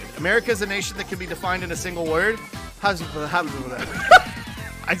I hate it. America is a nation that can be defined in a single word. I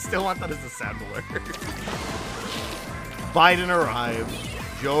still want that as a sound word. Biden arrived.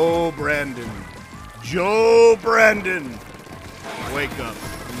 Joe Brandon. Wake up.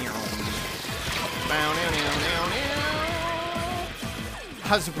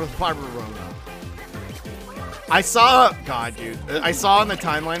 How's the Barbara Rona? I saw, God, dude. I saw on the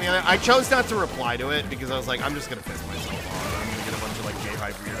timeline the other. I chose not to reply to it because I was like, I'm just gonna piss myself off. I'm gonna get a bunch of like gay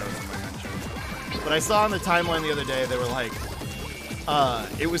hype weirdos in my mentions. But I saw on the timeline the other day they were like,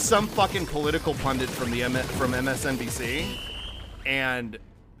 it was some fucking political pundit from MSNBC, and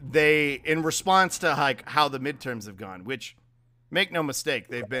they, in response to like how the midterms have gone, which, make no mistake,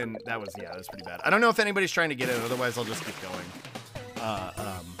 they've been. That was pretty bad. I don't know if anybody's trying to get in. Otherwise, I'll just keep going.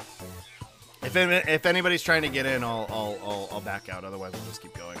 If anybody's trying to get in, I'll back out. Otherwise, I'll just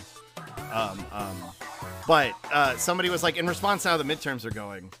keep going. But somebody was like, in response to how the midterms are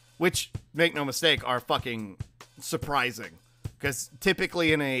going, which, make no mistake, are fucking surprising, because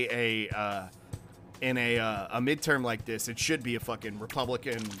typically in a midterm like this, it should be a fucking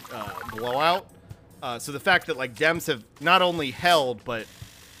Republican blowout. So the fact that like Dems have not only held but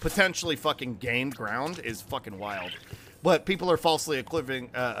potentially fucking gained ground is fucking wild. But people are falsely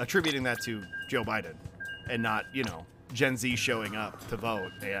attributing that to Joe Biden and not, you know, Gen Z showing up to vote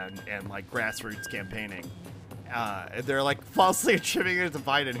and like grassroots campaigning. They're like falsely attributing it to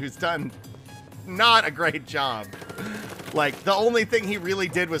Biden, who's done not a great job. Like, the only thing he really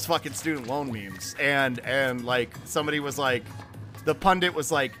did was fucking student loan memes. And like, somebody was like, the pundit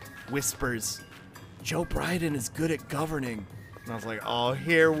was like, whispers, Joe Biden is good at governing. And I was like, oh,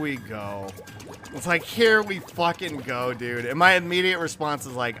 here we go. It's like, here we fucking go, dude. And my immediate response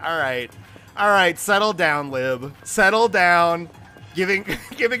is like, all right, settle down, Lib. Settle down. Giving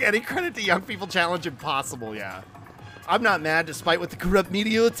any credit to young people challenge impossible, yeah. I'm not mad, despite what the corrupt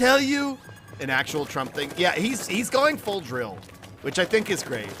media will tell you. An actual Trump thing. Yeah, he's going full drill, which I think is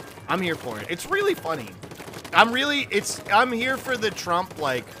great. I'm here for it. It's really funny. I'm here for the Trump,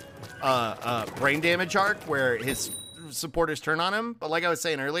 like, brain damage arc where his supporters turn on him. But like I was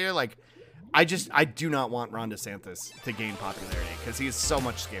saying earlier, like, I do not want Ron DeSantis to gain popularity because he is so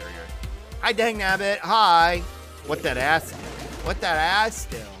much scarier. Hi, dang nabbit. Hi. What that ass? What that ass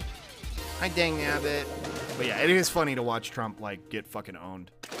still? Hi, dang nabbit. But yeah, it is funny to watch Trump like get fucking owned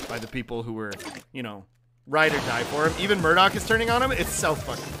by the people who were, you know, ride or die for him. Even Murdoch is turning on him. It's so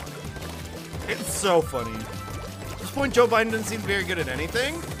fucking funny. It's so funny. At this point, Joe Biden doesn't seem very good at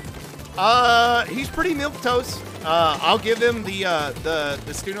anything. He's pretty milquetoast. I'll give him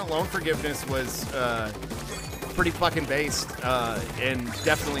the student loan forgiveness was pretty fucking based, and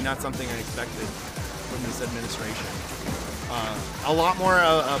definitely not something I expected from this administration. A lot more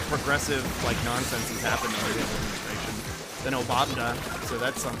progressive like nonsense has happened under his administration than Obama, so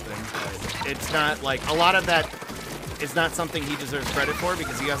that's something. But it's not like a lot of that is not something he deserves credit for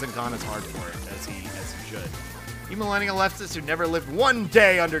because he hasn't gone as hard for it as he should. You millennial leftists who never lived one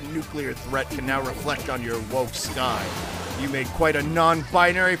day under nuclear threat can now reflect on your woke sky. You made quite a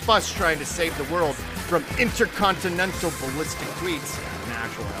non-binary fuss trying to save the world from intercontinental ballistic tweets. An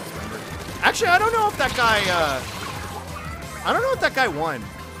actual house member. Actually, I don't know if that guy won.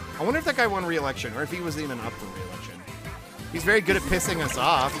 I wonder if that guy won re-election or if he was even up for re-election. He's very good at pissing us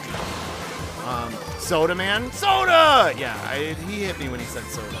off. Soda man? Soda! Yeah, he hit me when he said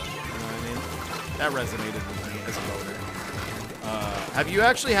soda. You know what I mean? That resonated with me as a voter. Have you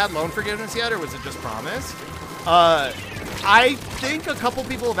actually had loan forgiveness yet, or was it just promised? I think a couple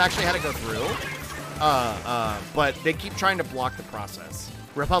people have actually had to go through. But they keep trying to block the process.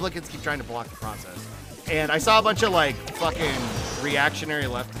 Republicans keep trying to block the process. And I saw a bunch of, like, fucking reactionary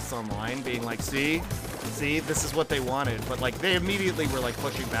leftists online being like, see, this is what they wanted. But, like, they immediately were, like,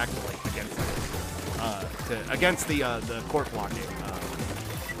 pushing back against the court blocking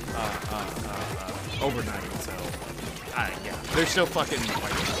overnight. So, yeah, they're still fucking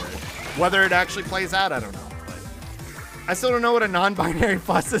fighting for it. Whether it actually plays out, I don't know. But I still don't know what a non-binary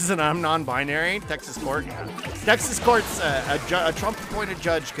fuss is, and I'm non-binary. Texas court, yeah. Texas courts, a Trump-appointed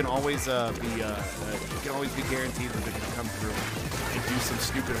judge can always be guaranteed that they're gonna come through and do some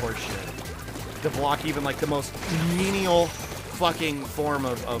stupid horse shit to block even like the most menial fucking form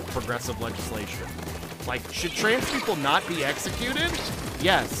of progressive legislation. Like, should trans people not be executed?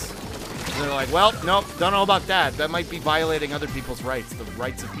 Yes. And they're like, well, nope, don't know about that. That might be violating other people's rights, the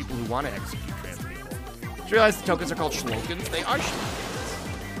rights of people who want to execute trans people. Did you realize the tokens are called slogans? They are slogans.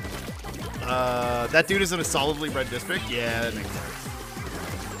 That dude is in a solidly red district? Yeah, that makes sense.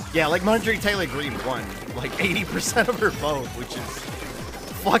 Yeah, like Marjorie Taylor Greene won like 80% of her vote, which is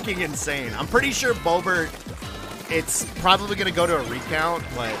fucking insane. I'm pretty sure Boebert, it's probably going to go to a recount,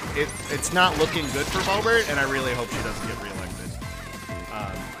 but it's not looking good for Boebert, and I really hope she doesn't get reelected.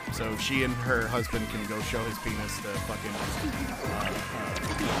 So she and her husband can go show his penis to fucking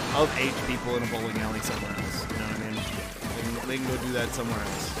of 8 people in a bowling alley somewhere else. You know what I mean? They can go do that somewhere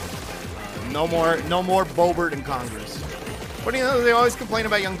else. No more Boebert in Congress. What do you know? They always complain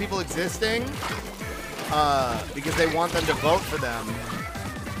about young people existing because they want them to vote for them.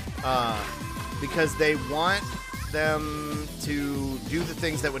 Because they want them to do the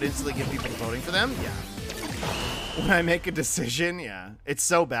things that would instantly get people voting for them. Yeah. When I make a decision, yeah. It's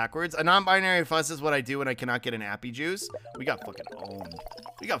so backwards. A non-binary fuss is what I do when I cannot get an appy juice. We got fucking owned.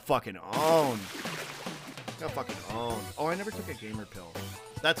 We got fucking owned. Oh, I never took a gamer pill.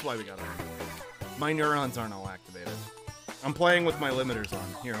 That's why we got owned. My neurons aren't all activated. I'm playing with my limiters on.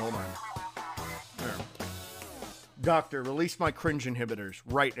 Here, hold on. There. Doctor, release my cringe inhibitors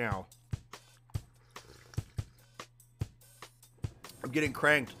right now. I'm getting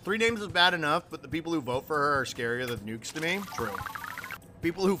cranked. 3 names is bad enough, but the people who vote for her are scarier than nukes to me. True.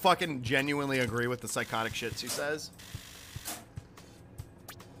 People who fucking genuinely agree with the psychotic shit she says.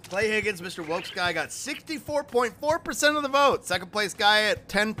 Clay Higgins, Mr. Woke's guy, got 64.4% of the vote. Second place guy at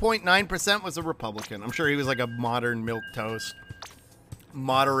 10.9% was a Republican. I'm sure he was like a modern milquetoast,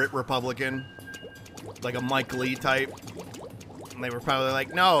 moderate Republican, like a Mike Lee type. And they were probably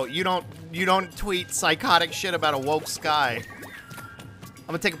like, no, you don't tweet psychotic shit about a woke sky. I'm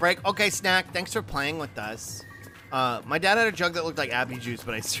gonna take a break. Okay, Snack, thanks for playing with us. My dad had a jug that looked like appy juice,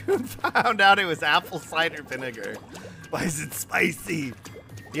 but I soon found out it was apple cider vinegar. Why is it spicy?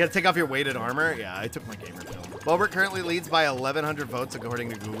 You gotta take off your weighted armor? Yeah, I took my gamer pill. Boebert currently leads by 1,100 votes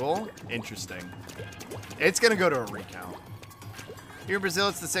according to Google. Interesting. It's gonna go to a recount. Here in Brazil,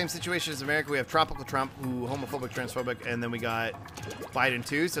 it's the same situation as America. We have Tropical Trump, who homophobic, transphobic, and then we got Biden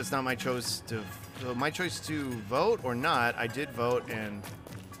too, so it's not my choice to vote or not. I did vote, and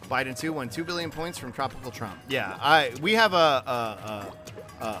Biden too won 2 billion points from Tropical Trump. Yeah, we have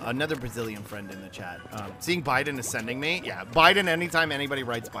another Brazilian friend in the chat. Seeing Biden is sending me. Yeah, Biden, anytime anybody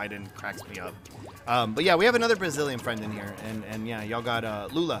writes Biden cracks me up. But yeah, we have another Brazilian friend in here, and yeah, y'all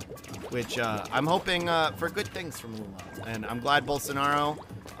got Lula, which I'm hoping for good things from Lula. And I'm glad Bolsonaro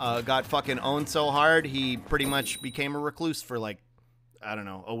got fucking owned so hard, he pretty much became a recluse for like, I don't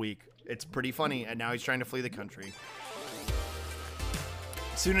know, a week. It's pretty funny, and now he's trying to flee the country.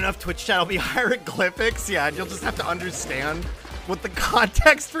 Soon enough, Twitch chat will be hieroglyphics. Yeah, and you'll just have to understand what the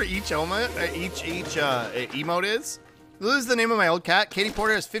context for each emote is. Lulu is the name of my old cat. Katie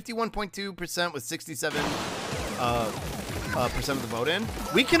Porter has 51.2% with 67% of the vote in.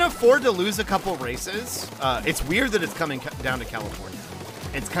 We can afford to lose a couple races. It's weird that it's coming down to California.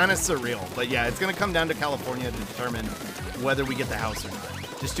 It's kind of surreal, but yeah, it's gonna come down to California to determine whether we get the House or not.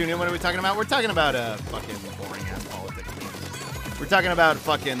 Just tune in. What are we talking about? We're talking about fucking boring ass politics. We're talking about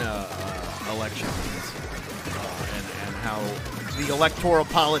fucking elections how the electoral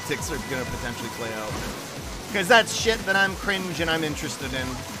politics are going to potentially play out. Because that's shit that I'm cringe and I'm interested in.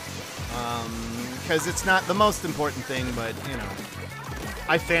 Because it's not the most important thing, but, you know.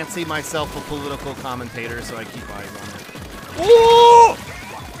 I fancy myself a political commentator, so I keep eyes on it. Ooh!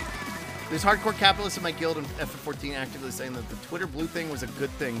 There's hardcore capitalists in my guild in F14 actively saying that the Twitter blue thing was a good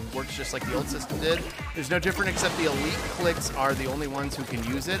thing. Works just like the old system did. There's no different except the elite cliques are the only ones who can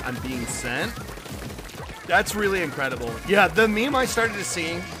use it. I'm being sent. That's really incredible. Yeah, the meme I started to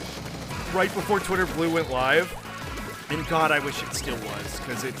see right before Twitter blue went live, and God, I wish it still was,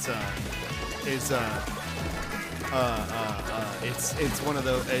 because it's one of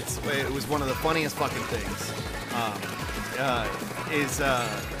the it was one of the funniest fucking things.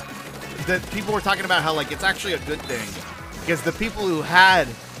 That people were talking about how like it's actually a good thing because the people who had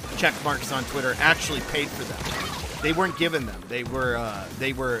check marks on Twitter actually paid for them. They weren't given them. They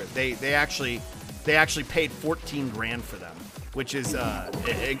actually paid 14 grand for them, which is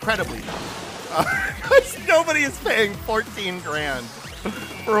incredibly dumb. Nobody is paying 14 grand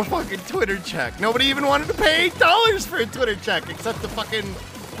for a fucking Twitter check. Nobody even wanted to pay $8 for a Twitter check except to fucking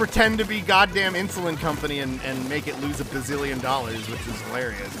pretend to be goddamn insulin company and make it lose $1 bazillion, which is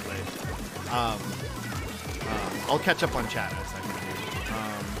hilarious. But I'll catch up on chat in a second here.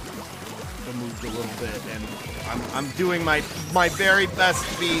 I moved a little bit, and I'm doing my very best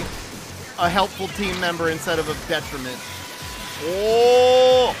to be a helpful team member instead of a detriment.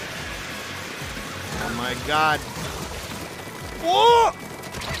 Oh! Oh my God. Whoa!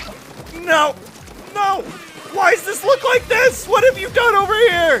 No! No! Why does this look like this? What have you done over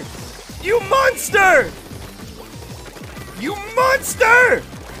here? You monster! You monster!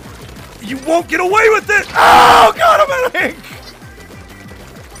 You won't get away with it! Oh, God, I'm out of ink!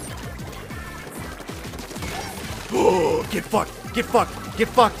 Oh, get fucked! Get fucked! Get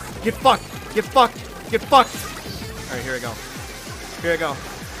fucked! Get fucked! Get fucked! Get fucked! Alright, here I go. Here I go.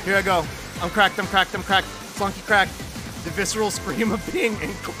 Here I go. I'm cracked, I'm cracked, I'm cracked. Flunky cracked. The visceral scream of being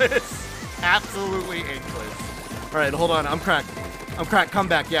inkless. Absolutely inkless. Alright, hold on. I'm cracked. I'm cracked. Come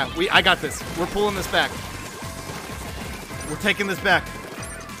back. Yeah, I got this. We're pulling this back. We're taking this back.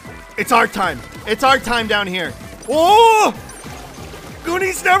 It's our time. It's our time down here. Oh!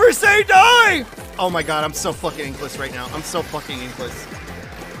 Goonies never say die! Oh my God, I'm so fucking inkless right now. I'm so fucking inkless.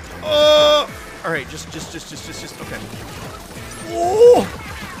 Oh! Alright, just, okay. Oh!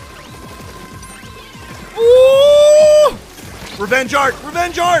 Ooh! Revenge art!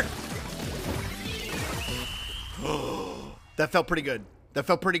 Revenge art! That felt pretty good. That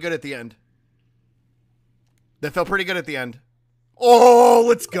felt pretty good at the end. That felt pretty good at the end. Oh,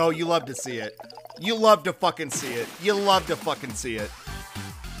 let's go. You love to see it. You love to fucking see it. You love to fucking see it.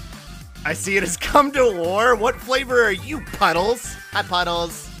 I see it has come to war. What flavor are you, Puddles? Hi,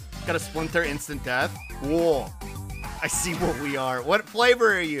 Puddles. Got a splinter instant death. Whoa. I see what we are. What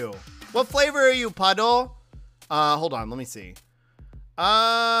flavor are you? What flavor are you, Puddle? Hold on, let me see.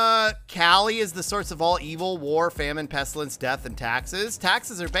 Cali is the source of all evil, war, famine, pestilence, death, and taxes.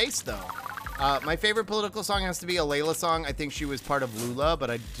 Taxes are based, though. My favorite political song has to be a Layla song. I think she was part of Lula,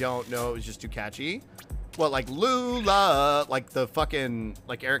 but I don't know. It was just too catchy. What, like Lula? Like the fucking,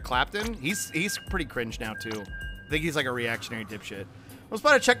 like Eric Clapton? He's pretty cringe now, too. I think he's like a reactionary dipshit. I was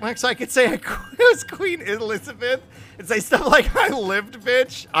about to check my so I could say I was Queen Elizabeth and say stuff like, I lived,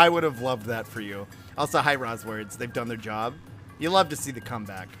 bitch. I would have loved that for you. Also, hi, Roswords. They've done their job. You love to see the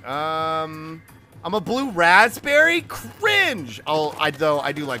comeback. I'm a blue raspberry? Cringe! I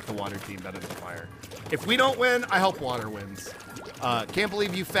do like the water team better than fire. If we don't win, I hope water wins. Can't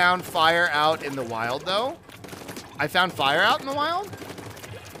believe you found fire out in the wild, though. I found fire out in the wild?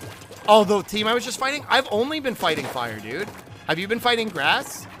 Oh, the team I was just fighting? I've only been fighting fire, dude. Have you been fighting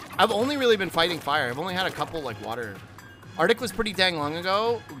grass? I've only really been fighting fire. I've only had a couple, like, water. Arctic was pretty dang long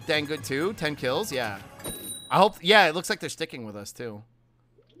ago. Dang good, too. 10 kills, yeah. I hope, yeah, it looks like they're sticking with us, too.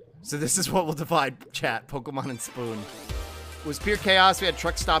 So this is what will divide chat, Pokemon and Spoon. It was pure chaos. We had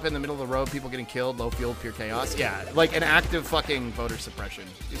truck stop in the middle of the road, people getting killed, low fuel, pure chaos. Yeah, like an active fucking voter suppression.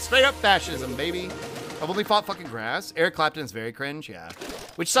 It's straight up fascism, baby. I've only fought fucking grass. Eric Clapton's very cringe, yeah.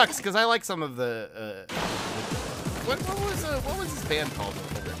 Which sucks, because I like some of the, what was his band called?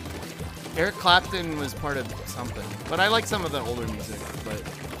 Eric Clapton was part of something, but I like some of the older music, but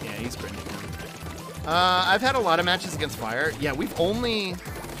yeah, he's cringe. I've had a lot of matches against fire. Yeah, we've only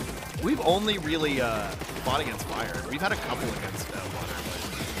really fought against fire. We've had a couple against water, but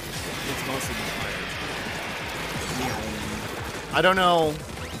it's mostly been fire. I don't know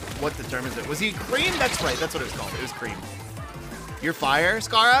what the term is. Was he cream? That's right. That's what it was called. It was cream. You're fire,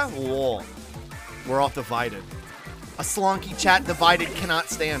 Skara? Whoa. We're all divided. A slonky chat divided cannot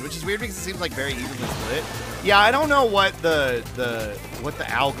stand, which is weird because it seems like very evenly split. Yeah, I don't know what the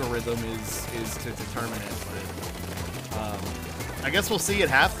algorithm is to determine it, but I guess we'll see at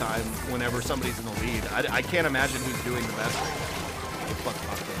halftime whenever somebody's in the lead. I can't imagine who's doing the best right now. Get fucked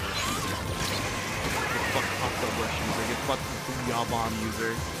up the rush user. Get fucked up the rush user. Get fucked the bomb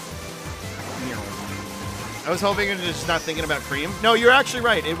user. I was hoping and just not thinking about cream. No, you're actually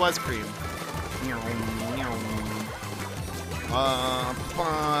right. It was cream.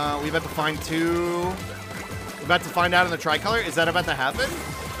 We about to find two. We're about to find out in the tricolor. Is that about to happen?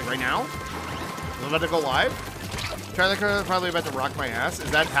 Like right now? Is it about to go live? Tricolor probably about to rock my ass.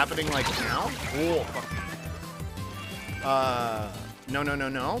 Is that happening like now? Oh, fuck.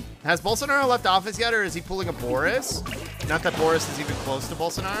 No. Has Bolsonaro left office yet, or is he pulling a Boris? Not that Boris is even close to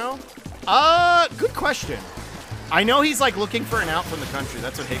Bolsonaro. Good question. I know he's like looking for an out from the country.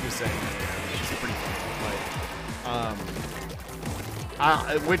 That's what Haig was saying. Which is pretty funny.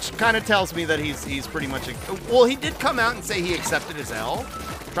 Which kind of tells me that he's pretty much well, he did come out and say he accepted his L.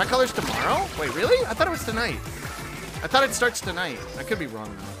 Tricolor's tomorrow? Wait, really? I thought it was tonight. I thought it starts tonight. I could be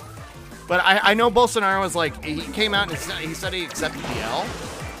wrong though. But I know Bolsonaro was like, he came out and he said he accepted the L.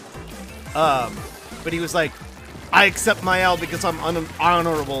 But he was like, I accept my L because I'm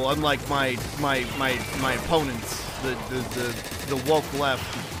honorable, unlike my opponents, the woke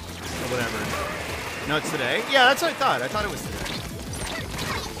left or whatever. No, it's today. Yeah, that's what I thought. I thought it was today.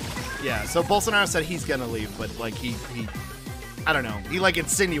 Yeah. So Bolsonaro said he's gonna leave, but like he I don't know. He like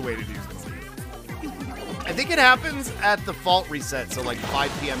insinuated he was gonna leave. I think it happens at the fault reset, so like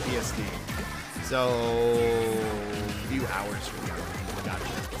 5 p.m. PST. So a few hours from now. Gotcha.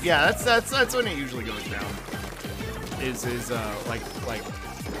 Yeah, that's when it usually goes down. Is like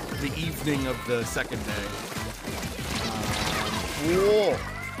the evening of the second day. Whoa.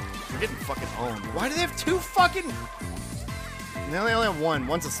 We're getting fucking owned. Why do they have two fucking... They only have one.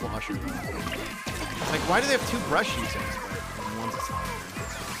 One's a slosher. Like, why do they have two brush users? But one's a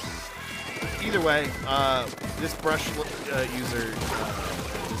slosher. Either way, this brush user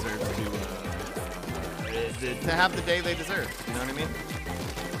deserves to have the day they deserve. You know what I mean?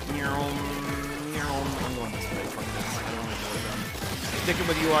 I'm going this way. Fuck this. I don't want to go with them. Sticking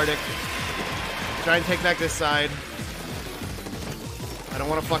with you, Arctic. Try and take back this side. I don't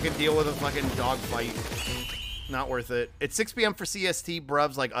want to fucking deal with a fucking dog fight. Not worth it. It's 6 p.m. for CST,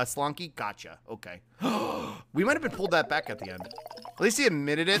 bruvs like us, Slonky. Gotcha. Okay. We might have been pulled that back at the end. At least he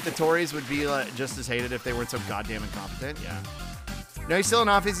admitted it. The Tories would be just as hated if they weren't so goddamn incompetent. Yeah. No, he's still in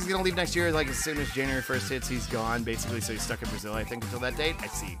office. He's going to leave next year. Like, as soon as January 1st hits, he's gone, basically. So he's stuck in Brazil, I think, until that date. I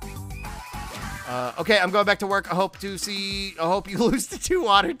see. Okay, I'm going back to work. I hope you lose to 2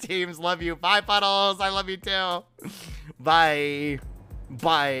 water teams. Love you. Bye, Puddles. I love you, too. Bye.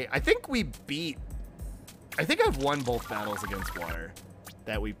 Bye. I think I've won both battles against water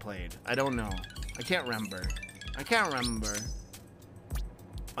that we played. I don't know. I can't remember. They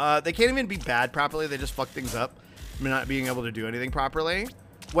can't even be bad properly. They just fuck things up. Not being able to do anything properly.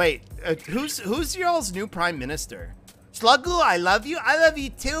 Wait, who's y'all's new prime minister? Sluggu, I love you. I love you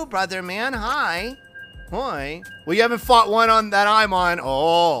too, brother, man. Hi. Well, you haven't fought one on that I'm on.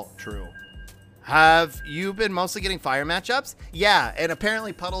 Oh, true. Have you been mostly getting fire matchups? Yeah, and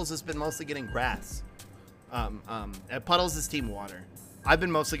apparently Puddles has been mostly getting grass. Puddles is team water. I've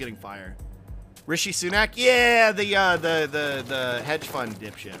been mostly getting fire. Rishi Sunak? Yeah, the hedge fund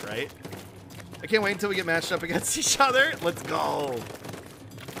dipshit, right? I can't wait until we get matched up against each other. Let's go.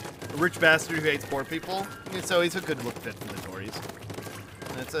 A rich bastard who hates poor people. So he's a good look fit for the Tories.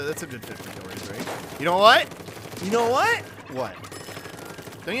 That's a good fit for Tories, right? You know what? What?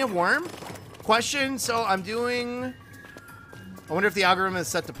 Don't you have worm? Question. So I'm doing... I wonder if the algorithm is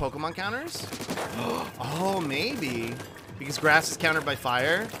set to Pokemon counters? Oh, maybe. Because grass is countered by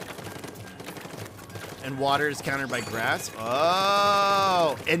fire. And water is countered by grass.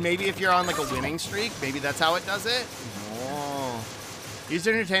 Oh. And maybe if you're on like a winning streak, maybe that's how it does it. Oh. Used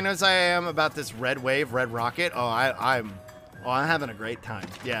to entertain as I am about this red wave, red rocket. Oh, I'm having a great time.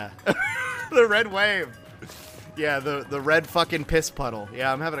 Yeah. The red wave. Yeah, the red fucking piss puddle.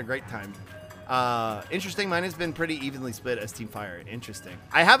 Yeah, I'm having a great time. Interesting. Mine has been pretty evenly split as Team Fire. Interesting.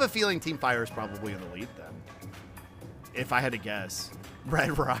 I have a feeling Team Fire is probably in the lead then. If I had to guess.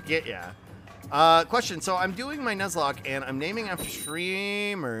 Red rocket, yeah. Question. So I'm doing my Nuzlocke and I'm naming after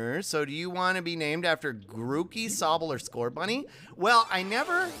streamers. So do you want to be named after Grookey, Sobble, or Score Bunny? Well, I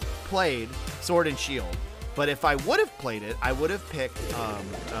never played Sword and Shield, but if I would have played it, I would have picked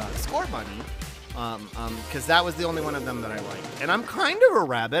Score Bunny, because that was the only one of them that I liked. And I'm kind of a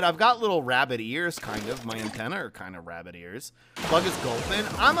rabbit. I've got little rabbit ears, kind of. My antenna are kind of rabbit ears. Slug is golfing.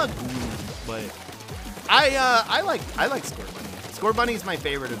 I'm a goof, but I like Score Bunny. Score Bunny is my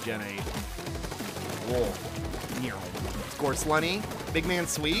favorite of Gen 8. Whoa. Score Slunny. Big Man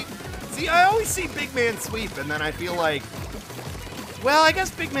Sweep. See, I always see Big Man Sweep, and then I feel like, well, I guess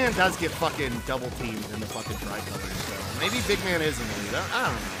Big Man does get fucking double teamed in the fucking tricolor, so maybe Big Man is in the lead. I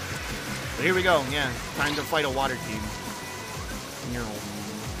don't know. But here we go. Yeah, time to fight a water team.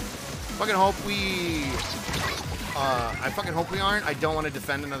 Fucking hope we... I fucking hope we aren't. I don't want to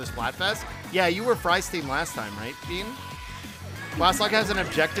defend another Splatfest. Yeah, you were Fry's team last time, right, Bean? Wow, Slug has an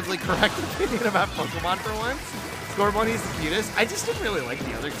objectively correct opinion about Pokemon for once. Score Bunny's the cutest. I just didn't really like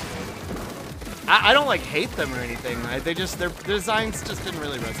the other two. I don't like hate them or anything. They just, their designs just didn't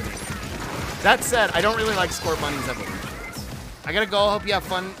really resonate. That said, I don't really like Score Bunny's evolutions. I gotta go. Hope you have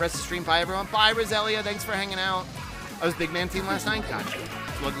fun. Rest of the stream. Bye, everyone. Bye, Roselia. Thanks for hanging out. I was Big Man team last night. Gotcha.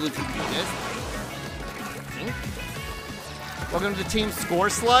 Slug Glue team cutest. Welcome to Team Score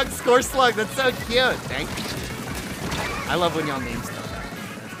Slug. Score Slug. That's so cute. Thank you. I love when y'all name stuff.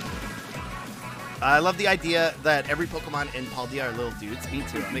 I love the idea that every Pokemon in Paldea are little dudes. Me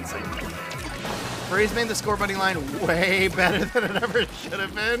too. I'm excited. Furry's made the Score Bunny line way better than it ever should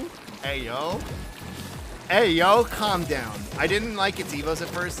have been. Hey, yo. Hey, yo, calm down. I didn't like its Evos at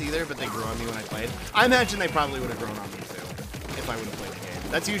first either, but they grew on me when I played. I imagine they probably would have grown on me too if I would have played the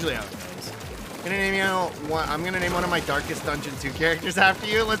game. That's usually how it goes. I'm gonna name one of my Darkest Dungeon 2 characters after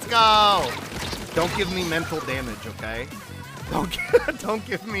you. Let's go. Don't give me mental damage, okay? Don't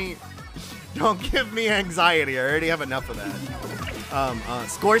give me anxiety. I already have enough of that.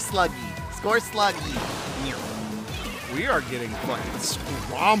 Score Sluggy. Score Sluggy. We are getting fucking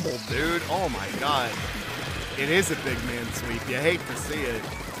scrambled, dude. Oh my god. It is a Big Man Sweep. You hate to see it.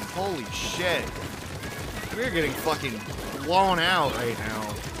 Holy shit. We're getting fucking blown out right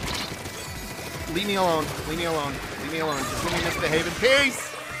now. Leave me alone. Leave me alone. Leave me alone. Just let me misbehave in peace.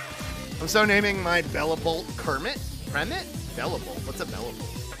 I'm so naming my Bellabolt Kermit. Kermit? Bellabolt. What's a Bellabolt?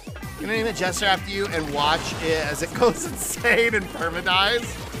 I'm gonna name a Jester after you and watch it as it goes insane and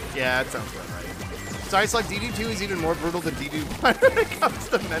permadies. Yeah, that sounds about right. Sorry, Slug, DD2 is even more brutal than DD1 when it comes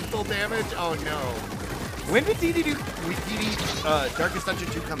to mental damage. Oh no. When did Darkest Dungeon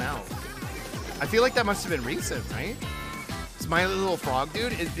 2 come out? I feel like that must have been recent, right? Smiley Little Frog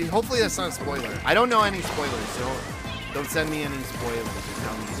Dude? Hopefully that's not a spoiler. I don't know any spoilers, so don't send me any spoilers. Just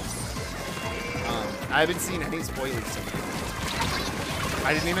tell me any spoilers. I haven't seen any spoilers so far.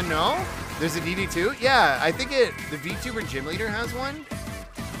 I didn't even know? There's a DD2? Yeah, I think the VTuber Gym Leader has one.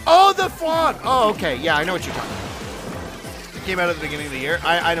 Oh, the frog! Oh, okay. Yeah, I know what you're talking about. It came out at the beginning of the year.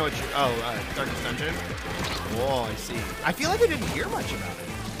 I know what you... Oh, Darkest Dungeon? Whoa, I see. I feel like I didn't hear much about it.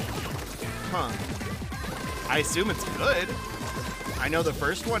 Huh. I assume it's good. I know the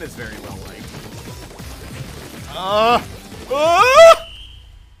first one is very well liked.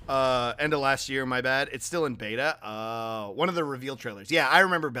 End of last year, my bad. It's still in beta. One of the reveal trailers. Yeah, I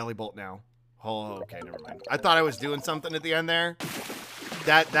remember Bellybolt now. Oh, okay, never mind. I thought I was doing something at the end there.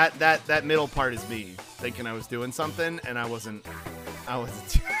 That middle part is me thinking I was doing something, and I wasn't I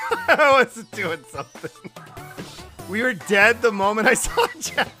wasn't doing something. We were dead the moment I saw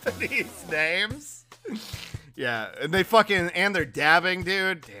Japanese names. Yeah, and they're dabbing,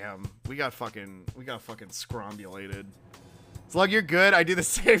 dude. Damn, we got fucking scrombulated. Slug, you're good. I do the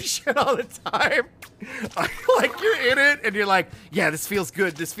same shit all the time. Like you're in it and you're like, yeah, this feels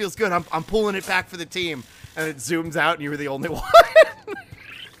good. This feels good. I'm pulling it back for the team, and it zooms out and you were the only one.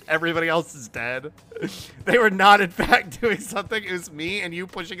 Everybody else is dead. They were not, in fact, doing something. It was me and you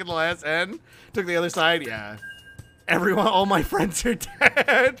pushing in the last end. Took the other side. Yeah. Everyone, all my friends are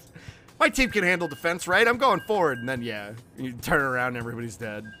dead. My team can handle defense, right? I'm going forward. And then, yeah, you turn around and everybody's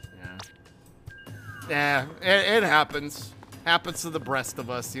dead. Yeah. Yeah, it happens. Happens to the breast of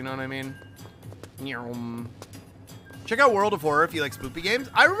us, you know what I mean? Check out World of Horror if you like spoopy games.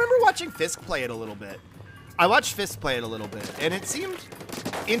 I remember watching Fisk play it a little bit. I watched Fisk play it a little bit, and it seemed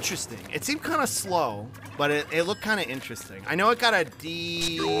interesting. It seemed kind of slow, but it looked kind of interesting. I know it got a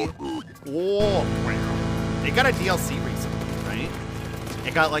It got a DLC recently, right?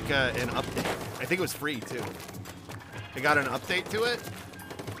 It got like an update. I think it was free, too. It got an update to it?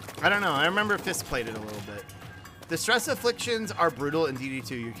 I don't know. I remember Fisk played it a little bit. The stress afflictions are brutal in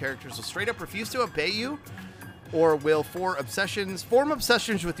DD2. Your characters will straight up refuse to obey you, or will form obsessions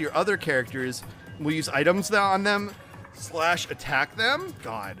with your other characters. Will use items on them / attack them.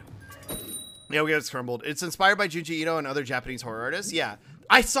 God. Yeah, we got it scrambled. It's inspired by Junji Ito and other Japanese horror artists. Yeah.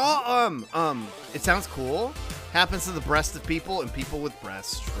 I saw, it sounds cool. Happens to the breast of people and people with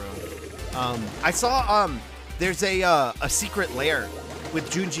breasts. True. I saw, there's a secret lair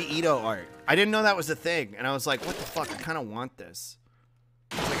with Junji Ito art. I didn't know that was a thing. And I was like, what the fuck? I kind of want this.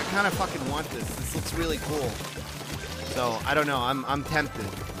 I was like, I kind of fucking want this. This looks really cool. So, I don't know. I'm tempted.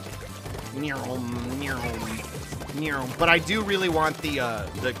 But I do really want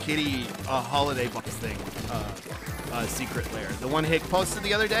the kitty holiday box thing secret lair. The one Hick posted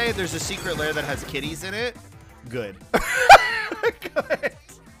the other day. There's a secret lair that has kitties in it. Good. Good.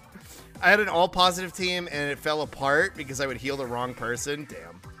 I had an all positive team and it fell apart because I would heal the wrong person.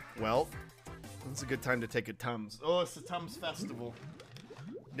 Damn. Well, it's a good time to take a Tums. Oh, it's the Tums festival.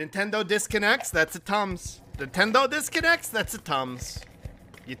 Nintendo disconnects. That's a Tums. Nintendo disconnects. That's a Tums.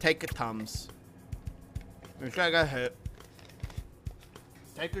 You take a Tums. It's like a hit.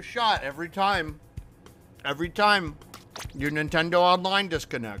 Take a shot every time. Every time your Nintendo Online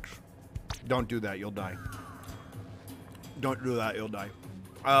disconnects. Don't do that. You'll die. Don't do that. You'll die.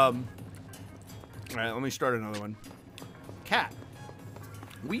 All right, let me start another one. Cat.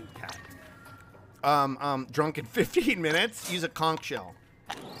 Weed cat. Drunk in 15 minutes. Use a conch shell.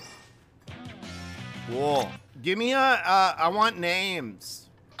 Whoa. Give me I want names.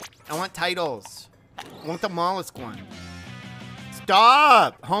 I want titles. I want the mollusk one.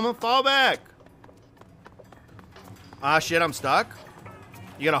 Stop! Homophobic! Ah, shit, I'm stuck.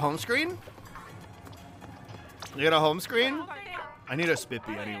 You got a home screen? You got a home screen? I need a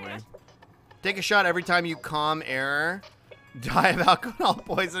spippy anyway. Take a shot every time you calm error. Die of alcohol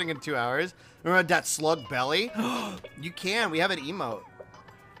poisoning in 2 hours. Remember that slug belly? You can. We have an emote.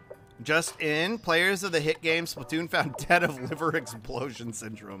 Just in, players of the hit game Splatoon found dead of liver explosion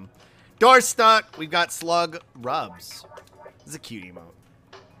syndrome. Door stuck. We've got slug rubs. This is a cute emote.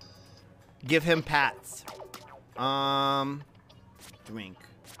 Give him pats. Drink.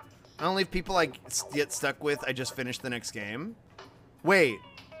 I don't leave people I get stuck with. I just finished the next game. Wait.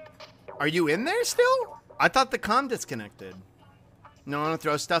 Are you in there still? I thought the comm disconnected. No one to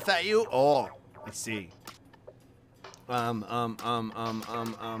throw stuff at you? Oh, I see. I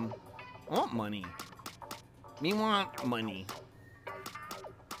want money. Me want money.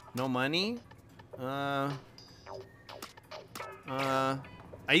 No money? I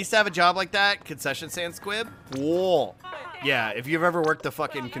used to have a job like that. Concession stand squib. Whoa. Yeah, if you've ever worked a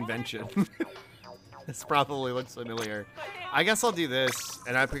fucking convention. This probably looks familiar. I guess I'll do this,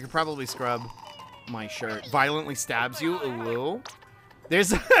 and I could probably scrub my shirt. Violently stabs you. Ooh. There's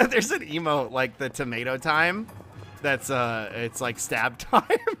there's an emote like the tomato time. That's it's like stab time.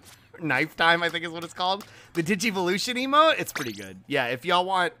 Knife time, I think is what it's called. The Digivolution emote, it's pretty good. Yeah, if you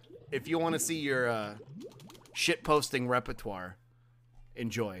want to see your shit posting repertoire,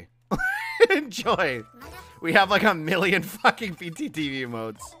 enjoy. Enjoy. We have like a million fucking PTTV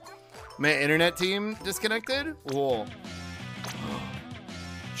emotes. My internet team disconnected? Whoa.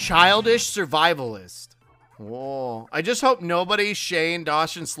 Childish survivalist. Whoa. I just hope nobody Shane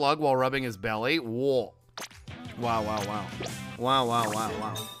Dawson Slug while rubbing his belly. Whoa. Wow, wow, wow. Wow, wow, wow,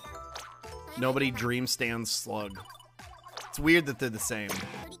 wow. Nobody dream stands Slug. It's weird that they're the same.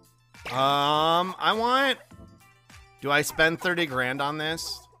 I want... Do I spend 30 grand on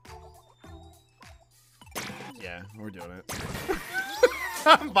this? Yeah, we're doing it.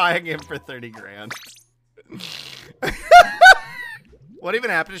 I'm buying him for 30 grand. What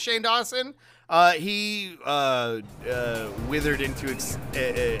even happened to Shane Dawson? He withered into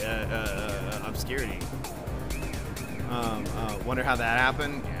obscurity. Wonder how that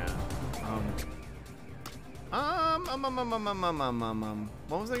happened? Yeah.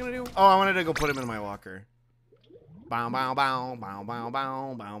 What was I gonna do? Oh, I wanted to go put him in my locker. Bow, bow, bow, bow, bow,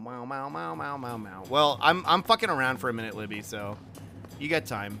 bow, bow, bow, bow, bow, bow, bow, bow. Well, I'm fucking around for a minute, Libby, so you got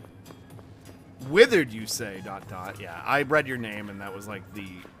time. Withered, you say, ... Yeah, I read your name, and that was, like, the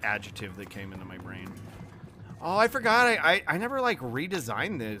adjective that came into my brain. Oh, I forgot. I never, like,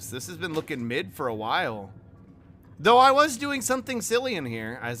 redesigned this. This has been looking mid for a while. Though I was doing something silly in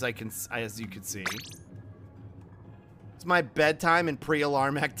here, as you can see. It's my bedtime and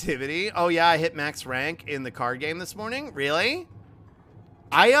pre-alarm activity. Oh, yeah, I hit max rank in the card game this morning. Really?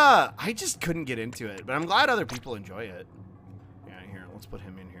 I just couldn't get into it, but I'm glad other people enjoy it. Yeah, here, let's put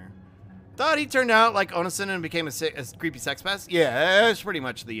him in here. Thought he turned out like Onason and became a creepy sex pest. Yeah, that's pretty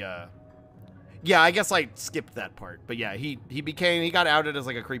much the, yeah, I guess I skipped that part. But yeah, he got outed as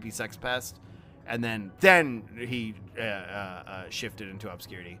like a creepy sex pest. And then he shifted into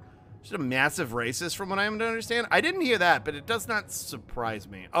obscurity. Just a massive racist from what I'm to understand. I didn't hear that, but it does not surprise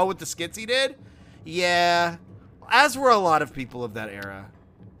me. Oh, with the skits he did? Yeah. As were a lot of people of that era.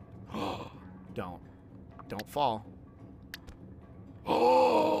 Don't fall.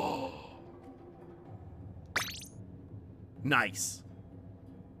 Oh. Nice.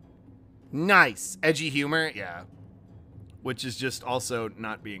 Nice. Edgy humor, yeah. Which is just also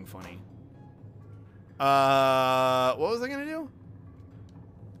not being funny. What was I gonna do?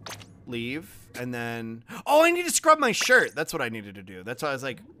 Leave, and then... Oh, I need to scrub my shirt. That's what I needed to do. That's why I was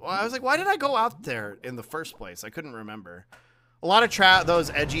like, why did I go out there in the first place? I couldn't remember. A lot of those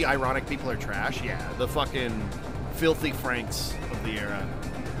edgy, ironic people are trash. Yeah, the fucking filthy Franks of the era.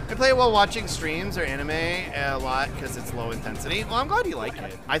 I play it while watching streams or anime a lot because it's low intensity. Well, I'm glad you like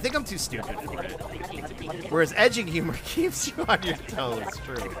it. I think I'm too stupid for it. Whereas edging humor keeps you on your toes.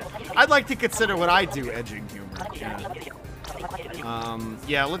 True. I'd like to consider what I do edging humor.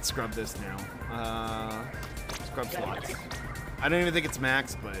 Yeah, let's scrub this now. Scrub slots. I don't even think it's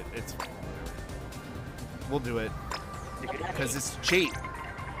max, but it's fine. We'll do it. Because it's cheap.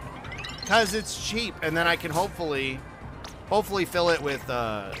 Because it's cheap. And then I can hopefully fill it with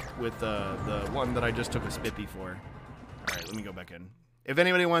the one that I just took a spippy for. Alright, let me go back in. If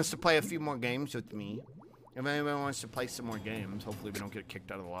anybody wants to play a few more games with me, if anybody wants to play some more games, hopefully we don't get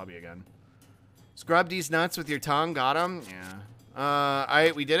kicked out of the lobby again. Scrub these nuts with your tongue. Got them? Yeah.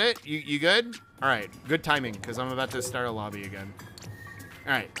 Alright, we did it? You good? Alright, good timing, because I'm about to start a lobby again.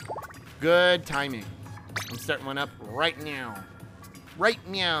 Alright. Good timing. I'm starting one up right now. Right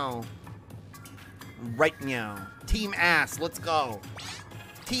now. Right now. Team ass, let's go.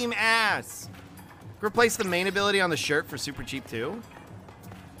 Team ass. Replace the main ability on the shirt for super cheap too.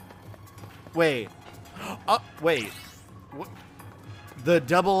 Wait. Oh, wait. What? The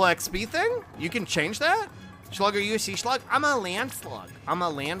double XP thing? You can change that? Slug, are you a sea slug? I'm a land slug. I'm a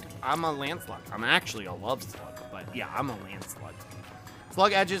land slug. I'm actually a love slug, but yeah, I'm a land slug.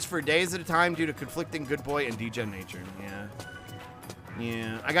 Slug edges for days at a time due to conflicting good boy and degen nature. Yeah.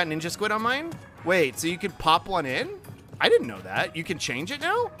 Yeah. I got ninja squid on mine? Wait, so you could pop one in? I didn't know that. You can change it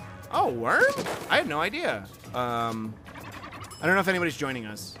now? Oh, worm? I had no idea. I don't know if anybody's joining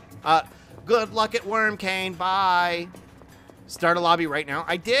us. Good luck at Worm Cane. Bye. Start a lobby right now.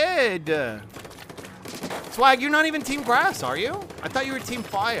 I did. Swag, you're not even Team Grass, are you? I thought you were Team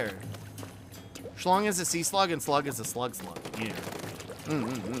Fire. Schlong is a sea slug and Slug is a slug. Yeah.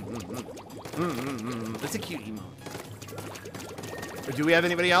 That's a cute emote. Do we have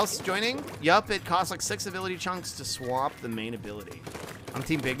anybody else joining? Yup, it costs like 6 ability chunks to swap the main ability. I'm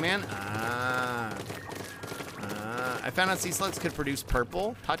Team Big Man. I found out sea slugs could produce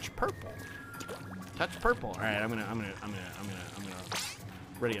purple. Touch purple. Touch purple. All right, I'm gonna.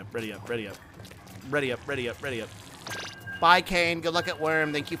 Ready up. Bye, Kane. Good luck at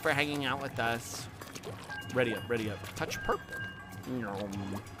Worm. Thank you for hanging out with us. Ready up. Touch purple.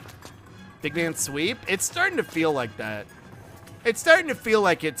 Big Man sweep. It's starting to feel like that. It's starting to feel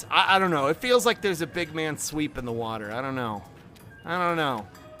like it's, I don't know. It feels like there's a big man sweep in the water. I don't know. I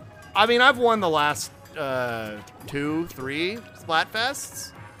mean, I've won the last 2, 3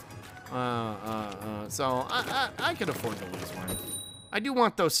 Splatfests. So I could afford to lose one. I do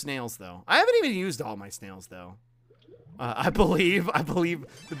want those snails, though. I haven't even used all my snails, though. I believe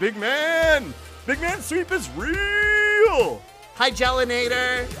the big man sweep is real. Hi,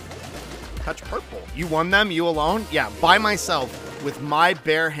 Gelinator. Touch purple. You won them? You alone? Yeah, by myself with my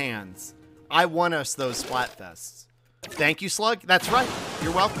bare hands. I won us those Splatfests. Thank you, Slug. That's right.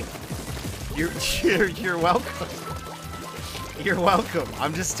 You're welcome. You're welcome. You're welcome.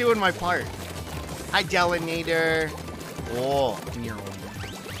 I'm just doing my part. Hi, Gelinator. Oh,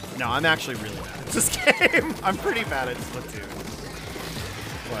 no, I'm actually really bad at this game. I'm pretty bad at Splatoon.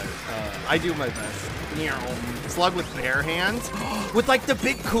 But I do my best. Slug with bare hands. With like the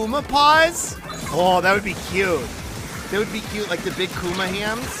big Kuma paws. Oh, that would be cute. That would be cute, like the big Kuma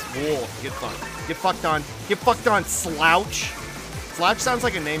hands. Oh, get fucked. Get fucked on. Get fucked on, Slouch. Slouch sounds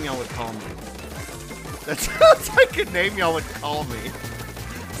like a name y'all would call me. That sounds like a name y'all would call me.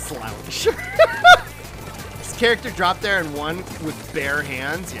 Slouch. This character dropped there and won with bare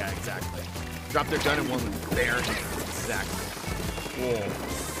hands. Yeah, exactly. Dropped their gun and won with bare hands. Exactly. Whoa.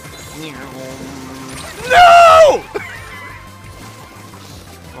 No!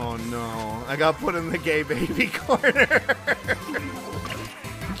 Oh no, I got put in the gay baby corner.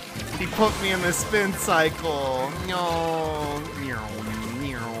 He put me in the spin cycle. No.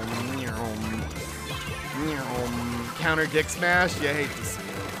 Counter dick smash? You hate to see it.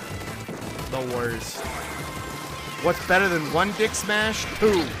 The worst. What's better than one dick smash? 2.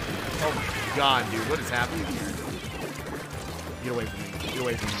 Oh my god, dude, what is happening here? Get away from me. Get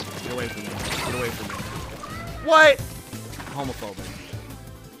away from me. Get away from me. Get away from me. What? Homophobic.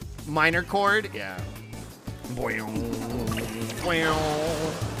 Minor chord? Yeah.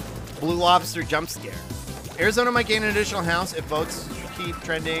 Blue lobster jump scare. Arizona might gain an additional house if votes keep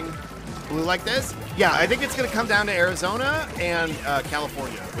trending blue like this. Yeah, I think it's going to come down to Arizona and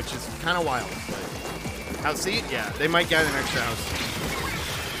California, which is kind of wild. But house seat? Yeah, they might get an extra house.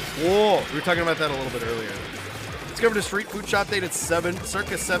 Whoa, we were talking about that a little bit earlier. Discovered a street food shop dated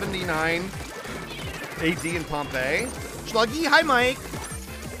circa 79. AD and Pompeii. Sluggy, hi Mike.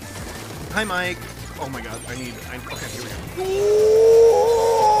 Hi Mike. Oh my god, okay, here we go. Ooh!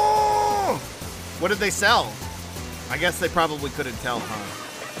 What did they sell? I guess they probably couldn't tell, huh?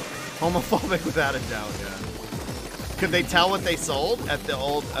 Homophobic without a doubt, yeah. Could they tell what they sold at the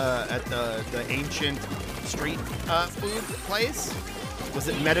old, at the ancient street food place? Was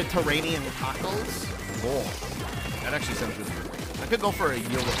it Mediterranean tacos? Oh, that actually sounds really good. I could go for a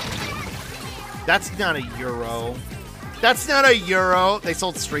euro. That's not a euro. That's not a euro. They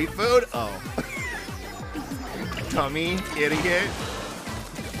sold street food? Oh. Dummy, idiot.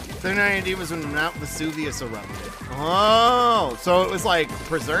 39AD was when Mount Vesuvius erupted. Oh, so it was like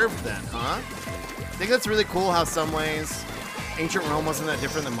preserved then, huh? I think that's really cool how some ways ancient Rome wasn't that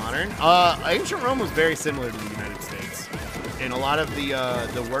different than modern. Ancient Rome was very similar to the United States in a lot of the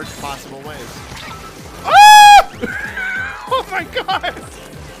worst possible ways. Ah! Oh my god!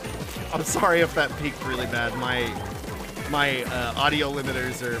 I'm sorry if that peaked really bad. My audio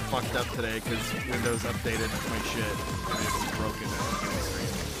limiters are fucked up today because Windows updated my shit and it's broken now.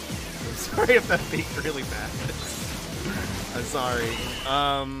 I'm sorry if that peaked really bad. I'm sorry.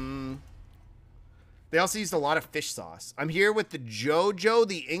 They also used a lot of fish sauce. I'm here with the Jojo,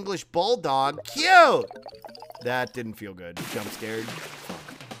 the English Bulldog. Cute! That didn't feel good. Jump scared. Fuck.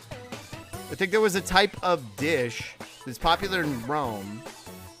 I think there was a type of dish that's popular in Rome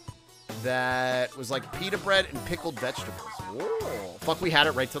that was like pita bread and pickled vegetables. Whoa. Fuck, we had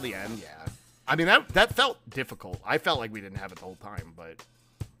it right till the end. Yeah. I mean, that felt difficult. I felt like we didn't have it the whole time, but...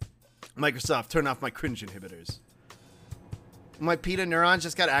 Microsoft, turn off my cringe inhibitors. My PETA neurons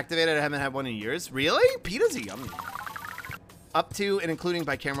just got activated. I haven't had one in years. Really? PETA's a yummy. Up to and including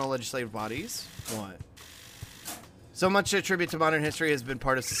bicameral legislative bodies. What? So much attribute to modern history has been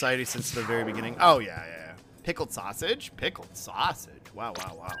part of society since the very beginning. Oh, yeah. Pickled sausage? Pickled sausage. Wow.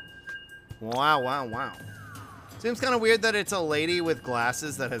 Wow. Seems kind of weird that it's a lady with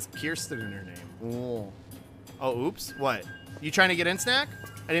glasses that has Kirsten in her name. Ooh. Oh, oops. What? You trying to get in, Snack?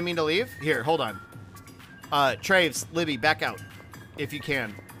 I didn't mean to leave. Here, hold on. Traves, Libby, back out. If you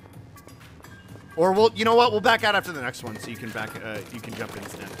can. Or we'll, you know what? We'll back out after the next one so you can you can jump in,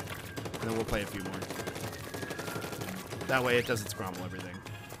 Snack. And then we'll play a few more. That way it doesn't scramble everything.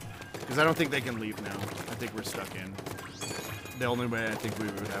 Because I don't think they can leave now. I think we're stuck in. The only way I think we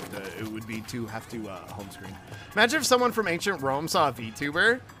would have to, it would be to have to home screen. Imagine if someone from ancient Rome saw a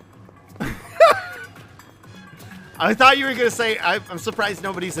VTuber. I thought you were going to say, I'm surprised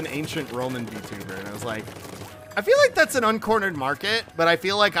nobody's an ancient Roman VTuber. And I was like, I feel like that's an uncornered market, but I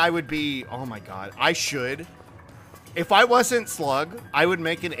feel like I would be, oh my God, I should. If I wasn't Slug, I would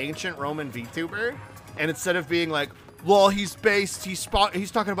make an ancient Roman VTuber. And instead of being like, well, he's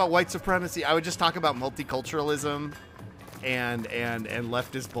talking about white supremacy, I would just talk about multiculturalism and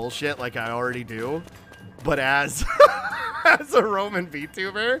leftist bullshit like I already do. But as, as a Roman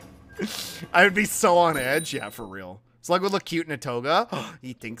VTuber, I would be so on edge. Yeah, for real. Slug would look cute in a toga.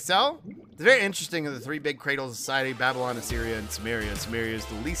 You think so? It's very interesting of the three big cradles of society, Babylon, Assyria, and Samaria. Samaria is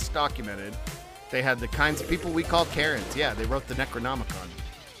the least documented. They had the kinds of people we call Karens. Yeah, they wrote the Necronomicon.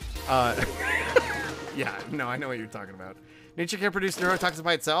 Yeah, no, I know what you're talking about. Nature can produce neurotoxin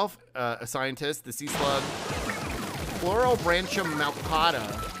by itself. A scientist, the sea slug. Chlorobranchum maculata.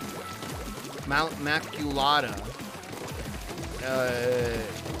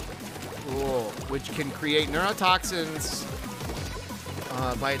 Which can create neurotoxins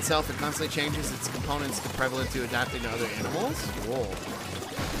by itself. It constantly changes its components to prevalent to adapting to other animals. Whoa.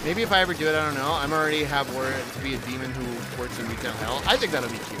 Maybe if I ever do it, I don't know. I'm already have word to be a demon who works in retail hell. I think that'll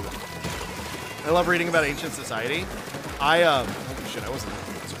be cute. I love reading about ancient society. Holy shit, I wasn't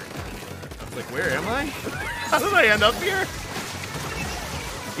looking at the screen. I was like, where am I? How did I end up here?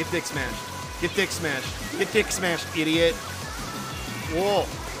 Get dick smashed. Get dick smashed. Get dick smashed, idiot. Whoa.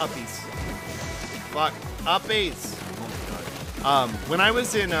 Uppies. Fuck. Uppies. Oh my god. When I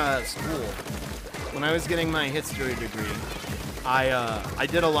was in school, when I was getting my history degree, I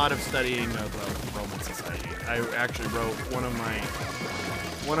did a lot of studying of Roman society. I actually wrote one of my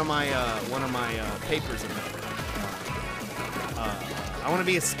papers about it. I want to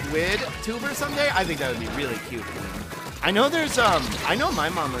be a squid tuber someday. I think that would be really cute. I know there's I know my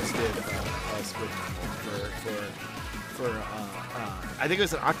mamas did a squid for I think it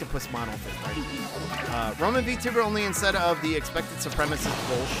was an octopus model thing, right? Roman VTuber only instead of the expected supremacist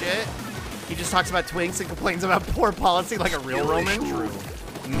bullshit. He just talks about twinks and complains about poor policy like a real Roman. True.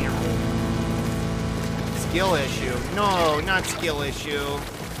 Skill issue. No, not skill issue.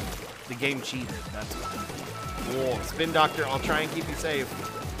 The game cheated, that's why. Whoa, Spin Doctor, I'll try and keep you safe.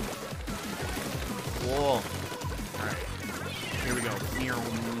 Whoa. Alright. Here we go.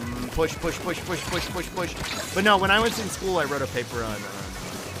 push. But no, when I was in school, I wrote a paper on.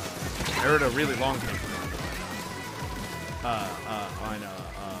 I wrote a really long paper on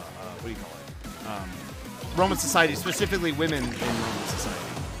what do you call it? Roman society, specifically women in Roman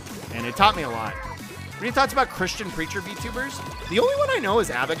society, and it taught me a lot. Any thoughts about Christian preacher VTubers? The only one I know is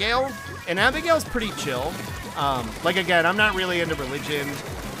Abigail, and Abigail's pretty chill. Like, again, I'm not really into religion.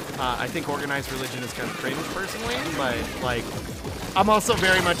 I think organized religion is kind of cringe, personally, but, like, I'm also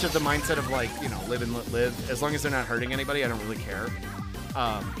very much of the mindset of, like, you know, live and let live. As long as they're not hurting anybody, I don't really care.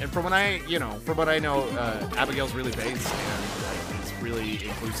 And from what I know, Abigail's really based, and, like, is really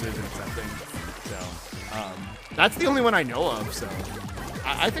inclusive and accepting. So, that's the only one I know of, so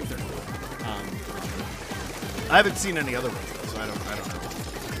I think they're cool. I haven't seen any other ones, though, so I don't know.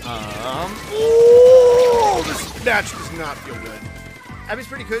 Ooh, this match does not feel good. Abby's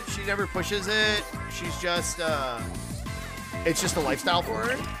pretty good. She never pushes it. She's just, it's just a lifestyle for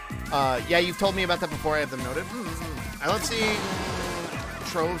her. Yeah, you've told me about that before. I have them noted. I love seeing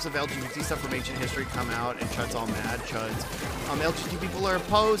troves of LGBT stuff from ancient history come out, and Chud's all mad. Chud's, LGBT people are a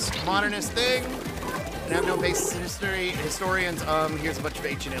post-modernist thing and have no basis in history. Historians, here's a bunch of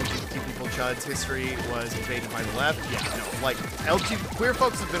ancient LGBT people. Chud's history was invaded by the left. Yeah, no, like, queer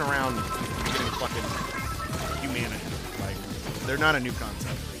folks have been around getting fucking humanity. Like, they're not a new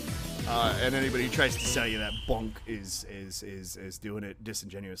concept. And anybody who tries to sell you that bunk is doing it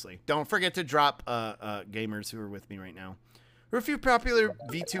disingenuously. Don't forget to drop gamers who are with me right now. Who are a few popular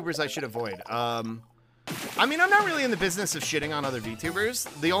VTubers I should avoid? I mean, I'm not really in the business of shitting on other VTubers.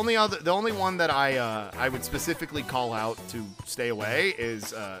 The only one that I would specifically call out to stay away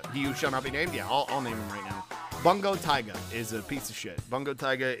is he who shall not be named. Yeah, I'll name him right now. Bungo Taiga is a piece of shit. Bungo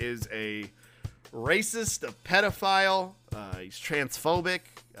Taiga is a racist, a pedophile. He's transphobic.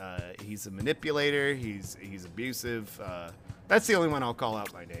 He's a manipulator. He's abusive. That's the only one I'll call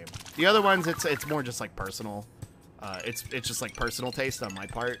out by name. The other ones, it's more just like personal. It's just like personal taste on my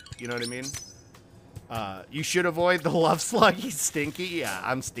part. You know what I mean? You should avoid the love slug. He's stinky. Yeah,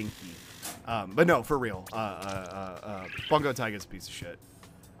 I'm stinky. But no, for real. Bungo Taiga's a piece of shit.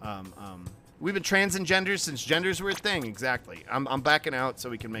 We've been trans and genders since genders were a thing. Exactly. I'm backing out so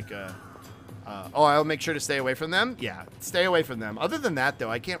we can make a. I'll make sure to stay away from them. Yeah, stay away from them. Other than that,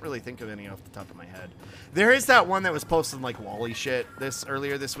 though, I can't really think of any off the top of my head. There is that one that was posting like lolly shit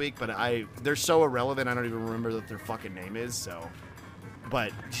earlier this week, but they're so irrelevant. I don't even remember what their fucking name is. So,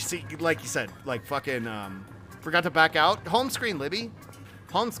 but see, like you said, like fucking forgot to back out. Home screen, Libby.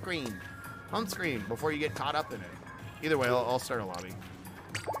 Home screen before you get caught up in it. Either way, I'll start a lobby.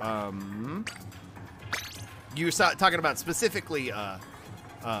 You were talking about specifically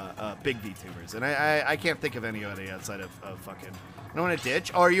big VTubers, and I can't think of anybody outside of fucking. I don't want to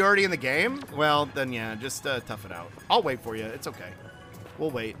ditch. Oh, are you already in the game? Well, then yeah, just tough it out. I'll wait for you. It's okay.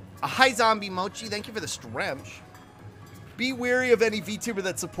 We'll wait. Hi, Zombie Mochi. Thank you for the stremch. Be wary of any VTuber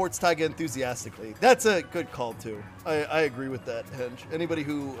that supports Taiga enthusiastically. That's a good call, too. I agree with that, Henge. Anybody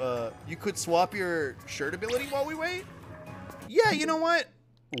who, you could swap your shirt ability while we wait? Yeah, you know what?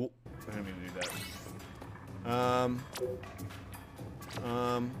 Ooh, I didn't mean to do that.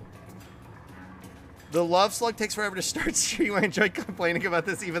 The love slug takes forever to start stream. I enjoy complaining about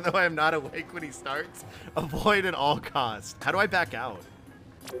this even though I am not awake when he starts. Avoid at all costs. How do I back out?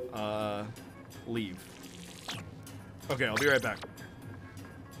 Leave. Okay, I'll be right back.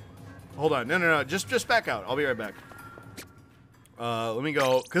 Hold on. No. Just back out. I'll be right back. Let me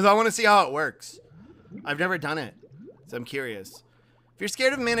go, because I want to see how it works. I've never done it, so I'm curious. If you're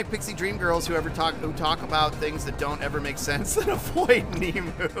scared of manic pixie dream girls who talk about things that don't ever make sense, then avoid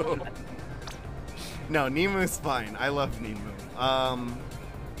Nemu. No, Nemu's fine. I love Nemu.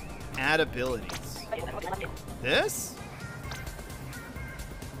 Add abilities. This?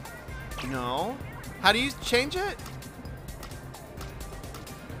 No. How do you change it?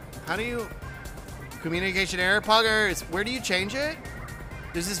 How do you... Communication error? Poggers, where do you change it?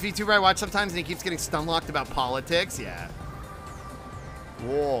 There's this VTuber I watch sometimes and he keeps getting stunlocked about politics. Yeah.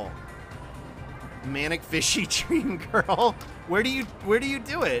 Whoa. Manic fishy dream girl. Where do you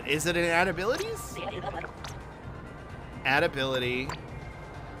do it? Is it in add abilities? Add ability.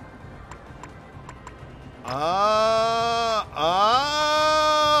 Oh.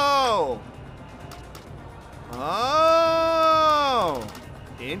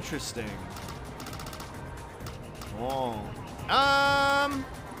 Interesting. Oh.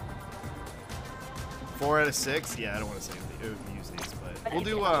 4 out of 6. Yeah, I don't want to say use these, but we'll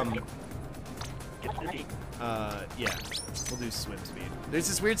do yeah, we'll do swim speed. There's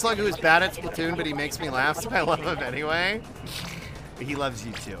this weird slug who is bad at Splatoon, but he makes me laugh, so I love him anyway. He loves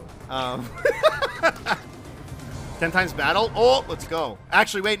you too. 10 times battle. Oh, let's go.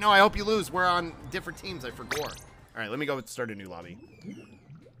 Actually, wait, no, I hope you lose. We're on different teams. I forgot. All right, let me go start a new lobby.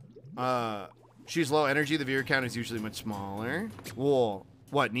 She's low energy. The viewer count is usually much smaller. Whoa.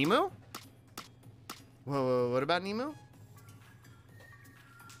 What, Nemu? Whoa, what about Nemu?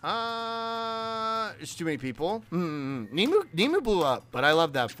 It's too many people. Nemu blew up, but I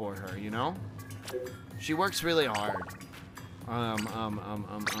love that for her, you know? She works really hard.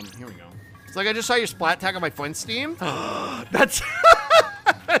 Here we go. It's like I just saw your splat tag on my friend's Steam. That's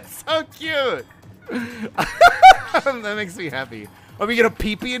that's so cute. That makes me happy. Are we gonna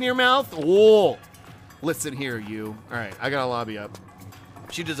pee-pee in your mouth? Whoa. Listen here, you. All right, I got a lobby up.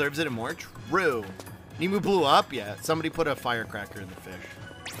 She deserves it and more. True. Nemu blew up? Yeah. Somebody put a firecracker in the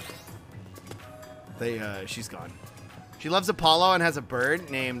fish. She's gone. She loves Apollo and has a bird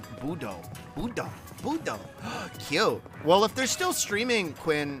named Budo. Budo. Cute. Well, if they're still streaming,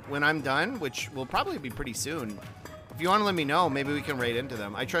 Quinn, when I'm done, which will probably be pretty soon, if you want to let me know, maybe we can raid into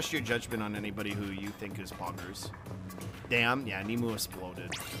them. I trust your judgment on anybody who you think is poggers. Damn. Yeah, Nemu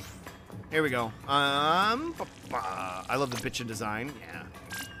exploded. Here we go. I love the bitchin' design. Yeah.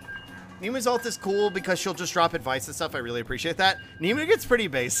 Nemu's ult is cool because she'll just drop advice and stuff. I really appreciate that. Nemu gets pretty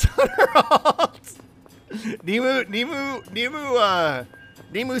base on her ult.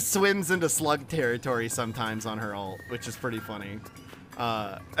 Nemu swims into Slug territory sometimes on her ult, which is pretty funny.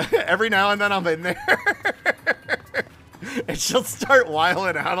 Every now and then I'm in there. And she'll start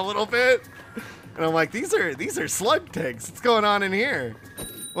wiling out a little bit. And I'm like, these are Slug tags. What's going on in here?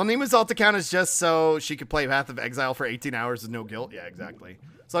 Well, Nemu's ult account is just so she could play Path of Exile for 18 hours with no guilt. Yeah, exactly.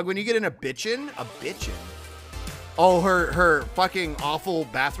 Slug, when you get in a bitchin'. Oh, her fucking awful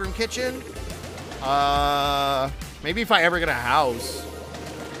bathroom kitchen? Maybe if I ever get a house.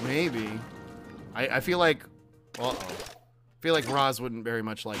 Maybe. I feel like, I feel like Roz wouldn't very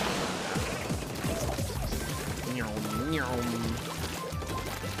much like it.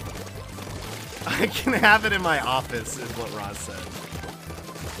 I can have it in my office, is what Roz said.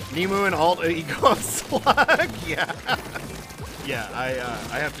 Nemu and alt ego of Slug. Yeah. Yeah,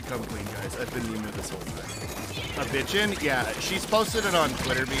 I have to come clean, guys. I've been Nemu this whole time. A bitchin'? Yeah, she's posted it on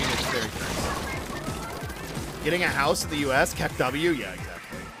Twitter being it's very crazy. Getting a house in the US? Kept W? Yeah,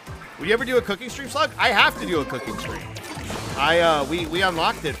 exactly. Would you ever do a cooking stream, Slug? I have to do a cooking stream. We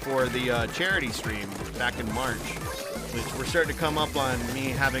unlocked it for the charity stream back in March. Which we're starting to come up on me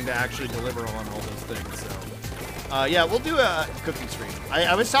having to actually deliver on all those things, so. Yeah, we'll do a cooking stream.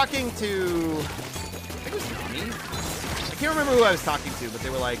 I was talking to, I think it was Nami. I can't remember who I was talking to, but they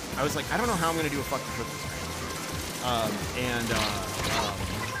were like, I was like, I don't know how I'm gonna do a fucking cooking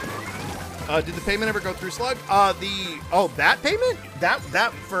stream. Did the payment ever go through, Slug? That payment?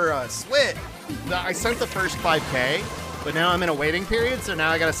 That for Swit. I sent the first 5K, but now I'm in a waiting period, so now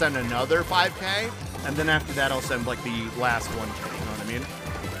I gotta send another 5K. And then after that, I'll send like the last 1K, you know what I mean?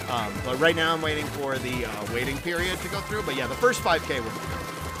 But right now I'm waiting for the waiting period to go through. But yeah, the first 5K will go.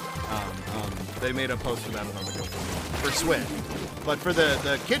 They made a post for that on the GoFundMe for Swit. But for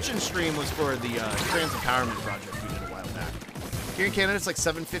the kitchen stream was for the trans empowerment project we did a while back. Here in Canada, it's like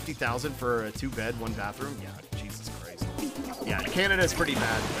 $750,000 for a 2-bed, 1-bathroom. Yeah, Jesus Christ. Yeah, Canada's pretty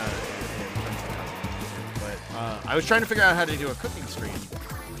bad. But I was trying to figure out how to do a cooking stream.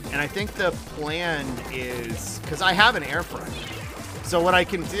 And I think the plan is, because I have an air fryer. So what I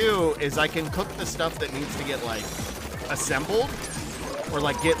can do is I can cook the stuff that needs to get like assembled or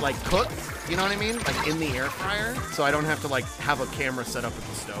like get like cooked, you know what I mean? Like in the air fryer. So I don't have to like have a camera set up at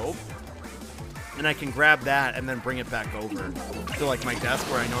the stove. And I can grab that and then bring it back over to like my desk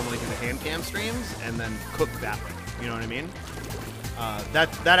where I normally do the hand cam streams and then cook that way. You know what I mean?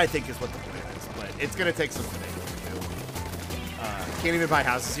 That I think is what the plan is, but it's going to take some finagling. Can't even buy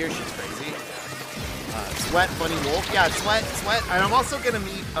houses here. She's crazy. Sweat, Funny Wolf. Yeah, Sweat. And I'm also gonna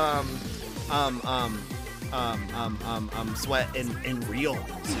meet Sweat in real.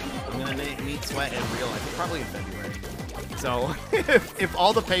 I'm gonna meet Sweat in real. I think probably in February. So if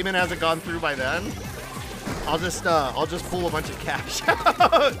all the payment hasn't gone through by then, I'll just pull a bunch of cash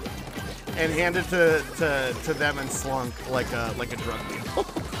out and hand it to them and Slunk like a drug deal.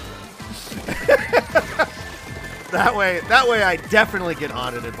 That way I definitely get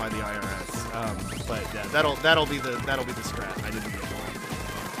audited by the IRS. But yeah, that'll be the strat. I didn't get one.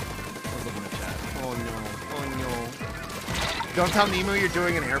 I was looking at chat. Oh no. Don't tell Nemu you're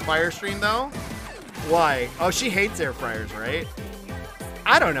doing an air fryer stream though. Why? Oh, she hates air fryers, right?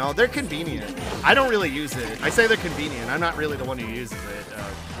 I don't know. They're convenient. I don't really use it. I say they're convenient. I'm not really the one who uses it.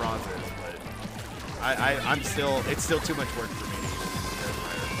 Roz is, but it's still too much work for me.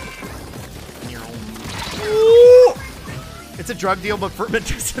 Ooh! It's a drug deal, but for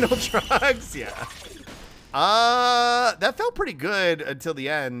medicinal drugs. Yeah. That felt pretty good until the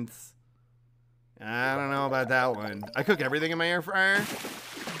end. I don't know about that one. I cook everything in my air fryer.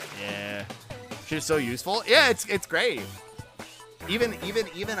 Yeah. She's so useful. Yeah, it's great. Even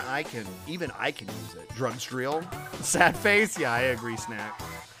I can use it. Drugs real. Sad face. Yeah, I agree, Snack.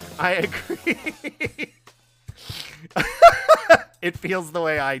 I agree. It feels the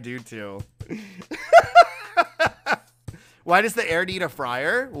way I do too. Why does the air need a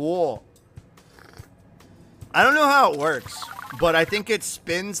fryer? Whoa. I don't know how it works, but I think it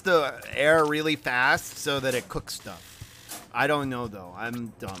spins the air really fast so that it cooks stuff. I don't know though.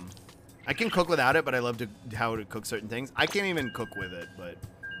 I'm dumb. I can cook without it, but I love how to cook certain things. I can't even cook with it, but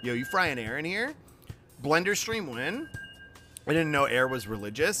yo, you fry an air in here? Blender stream win? I didn't know air was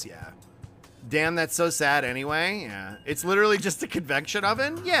religious. Yeah. Damn, that's so sad anyway. Yeah. It's literally just a convection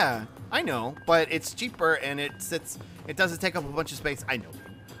oven. Yeah, I know, but it's cheaper and it doesn't take up a bunch of space. I know.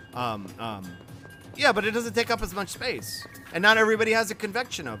 Yeah, but it doesn't take up as much space. And not everybody has a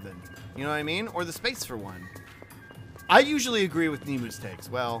convection oven. You know what I mean? Or the space for one. I usually agree with Nemu's takes.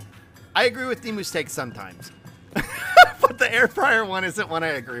 Well, I agree with Nemu's takes sometimes. But the air fryer one isn't one I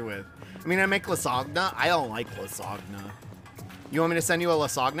agree with. I mean, I make lasagna. I don't like lasagna. You want me to send you a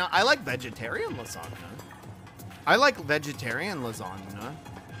lasagna? I like vegetarian lasagna. I like vegetarian lasagna.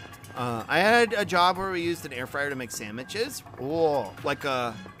 I had a job where we used an air fryer to make sandwiches. Whoa, like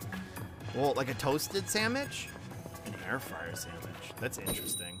a toasted sandwich? An air fryer sandwich. That's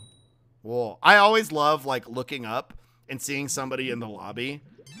interesting. Whoa. I always love like looking up and seeing somebody in the lobby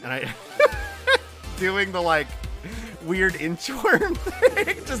and I doing the like weird inchworm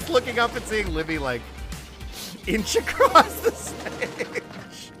thing. Just looking up and seeing Libby like inch across the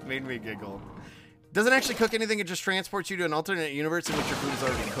stage. Made me giggle. Doesn't actually cook anything, it just transports you to an alternate universe in which your food is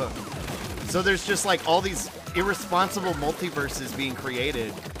already cooked. So there's just like all these irresponsible multiverses being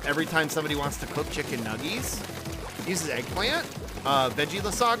created every time somebody wants to cook chicken nuggies. It uses eggplant, veggie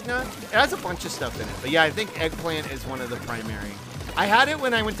lasagna. It has a bunch of stuff in it. But yeah, I think eggplant is one of the primary. I had it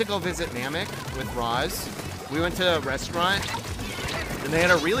when I went to go visit Namek with Roz. We went to a restaurant and they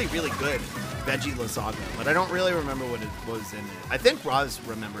had a really, really good veggie lasagna, but I don't really remember what it was in it. I think Roz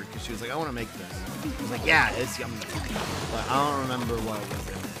remembered because she was like, I want to make this. I was like, yeah, it's yummy. But I don't remember what was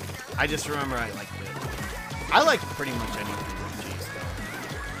in it. I just remember I liked it. I like pretty much anything with cheese,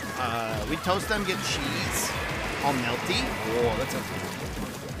 though. We toast them, get cheese all melty. Whoa, that sounds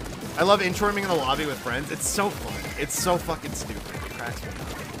good. I love inchworming in the lobby with friends. It's so fun. It's so fucking stupid. It cracks me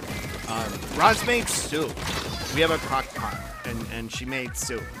up. Roz made soup. We have a crock pot, and she made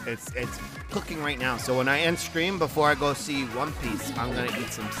soup. It's cooking right now. So when I end stream, before I go see One Piece, I'm gonna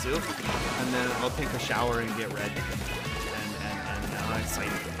eat some soup, and then I'll take a shower and get ready. And it's like,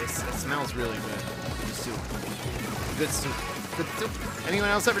 it smells really good. The soup. Good soup. Good soup. Anyone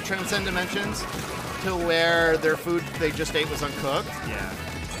else ever transcend dimensions to where their food they just ate was uncooked? Yeah.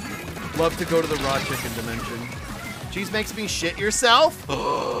 Love to go to the raw chicken dimension. Cheese makes me shit yourself?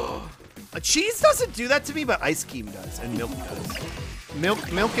 Cheese doesn't do that to me, but ice cream does, and milk does.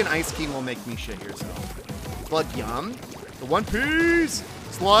 Milk and ice cream will make me shit yourself. Slug, yum. The One Piece!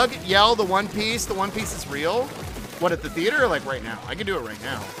 Slug, yell, the One Piece. The One Piece is real. What, at the theater or like right now? I can do it right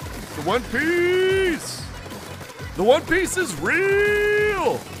now. The One Piece! The One Piece is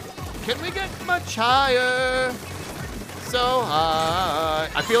real! Can we get much higher? So high.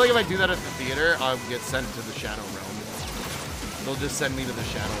 I feel like if I do that at the theater, I'll get sent to the Shadow Realm. They'll just send me to the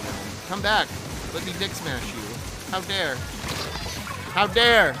Shadow Realm. Come back. Let me dick smash you. How dare. How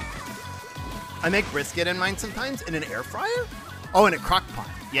dare. I make brisket in mine sometimes in an air fryer? Oh, in a crock pot.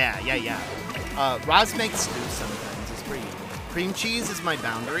 Yeah. Roz makes stew sometimes. It's pretty easy. Cream cheese is my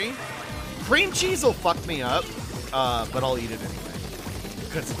boundary. Cream cheese will fuck me up, but I'll eat it anyway.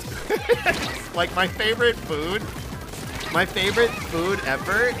 Because it's like my favorite food. My favorite food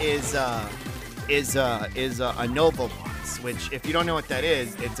ever is a Nova Box, which, if you don't know what that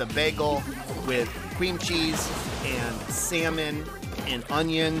is, it's a bagel with cream cheese and salmon and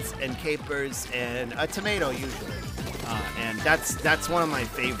onions and capers and a tomato usually, and that's one of my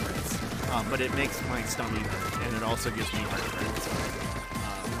favorites. But it makes my stomach hurt, and it also gives me heartburn. So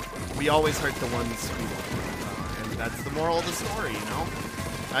we always hurt the ones we love, and that's the moral of the story, you know.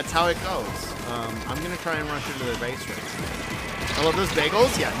 That's how it goes. I'm gonna try and rush into the race race. I love those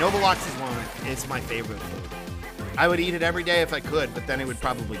bagels. Yeah, Nova Lox is it's my favorite food. I would eat it every day if I could, but then it would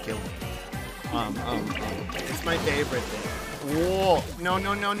probably kill me. It's my favorite thing. Whoa! No!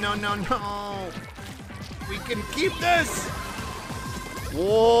 We can keep this.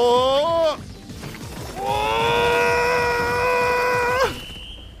 Whoa!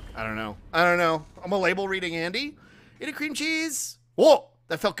 I don't know. I'm a label reading Andy. Eat a cream cheese. Whoa!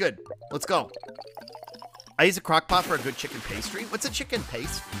 That felt good. Let's go. I use a crock pot for a good chicken pastry. What's a chicken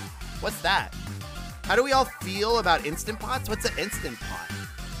pastry? What's that? How do we all feel about Instant Pots? What's an Instant Pot?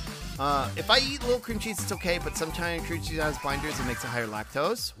 If I eat little cream cheese, it's okay, but sometimes cream cheese has binders and makes it higher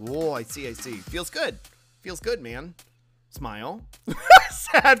lactose. Whoa, I see. Feels good. Feels good, man. Smile.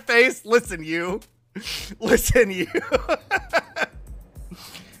 Sad face. Listen, you. Listen, you.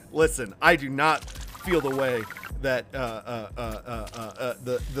 Listen, I do not feel the way that the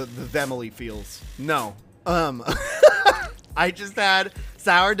Emily feels. No. I just had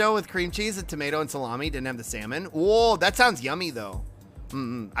sourdough with cream cheese and tomato and salami. Didn't have the salmon. Whoa, that sounds yummy though.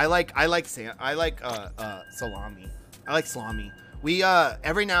 I like salami. I like salami. We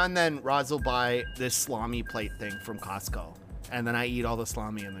every now and then Roz will buy this salami plate thing from Costco, and then I eat all the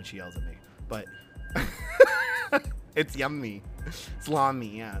salami, and then she yells at me. But it's yummy.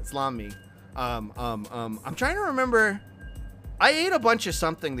 Salami, yeah, salami. I'm trying to remember. I ate a bunch of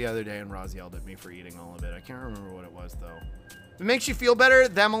something the other day, and Roz yelled at me for eating all of it. I can't remember what it was though. If it makes you feel better,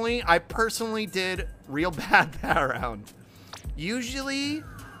 Emily, I personally did real bad that round. Usually,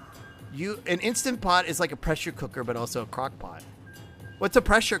 an Instant Pot is like a pressure cooker, but also a crock pot. What's a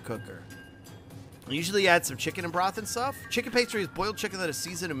pressure cooker? I usually add some chicken and broth and stuff. Chicken pastry is boiled chicken that is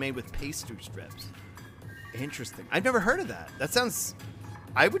seasoned and made with pastry strips. Interesting. I've never heard of that. That sounds...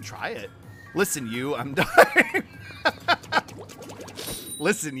 I would try it. Listen, you. I'm dying.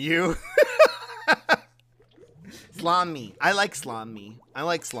 Listen, you. Salami. I like salami.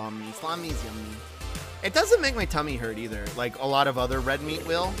 Salami is yummy. It doesn't make my tummy hurt either, like a lot of other red meat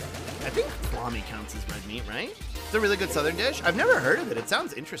will. I think salami counts as red meat, right? It's a really good southern dish. I've never heard of it. It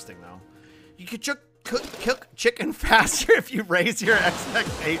sounds interesting, though. You could cook chicken faster if you raise your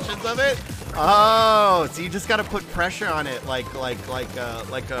expectations of it. Oh, so you just got to put pressure on it, like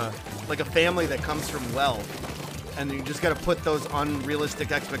a family that comes from wealth, and then you just got to put those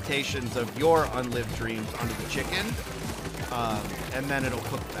unrealistic expectations of your unlived dreams onto the chicken, and then it'll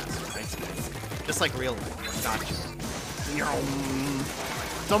cook faster. I see. Just like real life. Gotcha.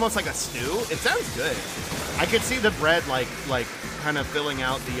 It's almost like a stew. It sounds good. I could see the bread like kind of filling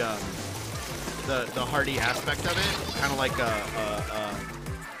out the hearty aspect of it, kind of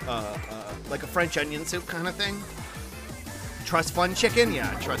like a French onion soup kind of thing. Trust fund chicken,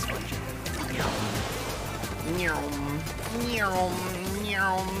 yeah, trust fund chicken.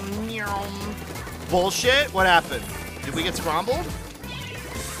 Bullshit. What happened? Did we get scrambled?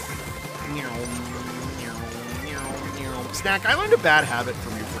 Snack, I learned a bad habit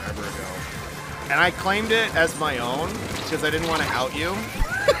from you forever ago, and I claimed it as my own because I didn't want to out you.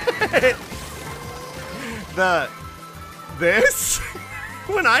 This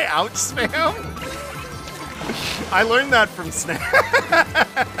when I ouch spam, I learned that from Snack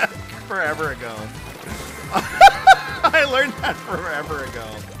forever ago. I learned that forever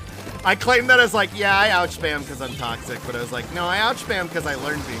ago. I claimed that as like, yeah, I ouch spam because I'm toxic, but I was like, no, I ouch spam because I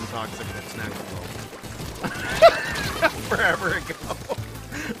learned being toxic at Snack. Forever ago.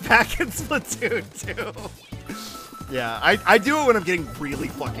 Back in Splatoon 2. Yeah, I do it when I'm getting really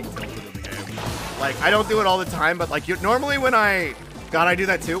fucking tilted in the game. Like, I don't do it all the time, but like, normally when I do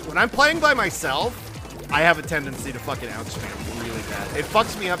that too. When I'm playing by myself, I have a tendency to fucking out spam really bad. It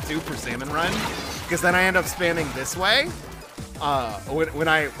fucks me up too for Salmon Run, because then I end up spamming this way. When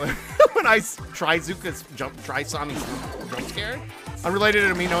I try Zuka's try Sami's jump scare, unrelated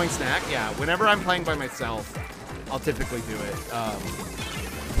to me knowing Snack, yeah, whenever I'm playing by myself, I'll typically do it.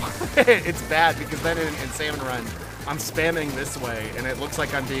 It's bad because then in Salmon Run, I'm spamming this way, and it looks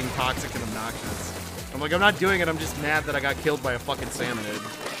like I'm being toxic and obnoxious. I'm like, I'm not doing it, I'm just mad that I got killed by a fucking salmonid.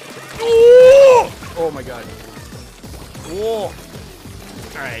 Oh my god. Whoa.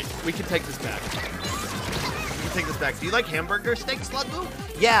 Alright, we can take this back. Take this back. Do you like hamburger steak, Slug?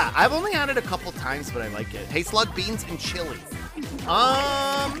 Yeah, I've only had it a couple times, but I like it. Hey, Slug, beans and chili.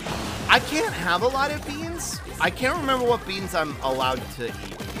 I can't have a lot of beans. I can't remember what beans I'm allowed to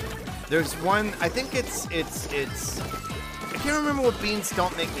eat. There's one, I think it's I can't remember what beans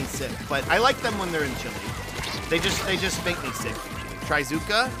don't make me sick, but I like them when they're in chili. They just make me sick.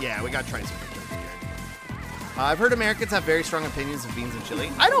 Trizuka? Yeah, we got Trizuka. I've heard Americans have very strong opinions of beans and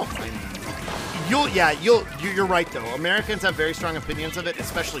chili. I don't find them. You're right though. Americans have very strong opinions of it,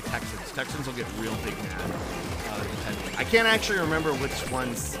 especially Texans. Texans will get real big mad. I can't actually remember which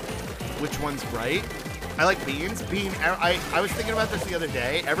one's right. I like beans. I was thinking about this the other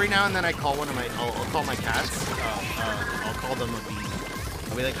day. Every now and then I call I'll call my cats. I'll call them a bean.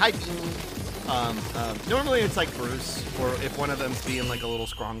 I'll be like, hi bean. Normally it's like Bruce, or if one of them's being like a little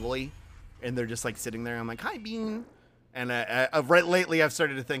scrongly, and they're just like sitting there, I'm like, hi bean. And right lately, I've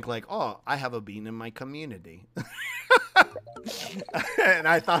started to think like, oh, I have a bean in my community. And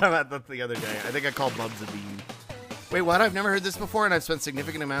I thought about that the other day. I think I called Bubs a bean. Wait, what? I've never heard this before, and I've spent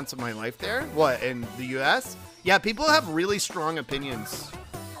significant amounts of my life there? What, in the U.S.? Yeah, people have really strong opinions.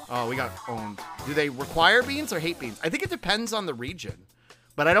 Oh, we got owned. Do they require beans or hate beans? I think it depends on the region.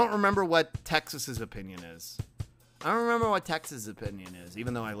 But I don't remember what Texas's opinion is. I don't remember what Texas' opinion is,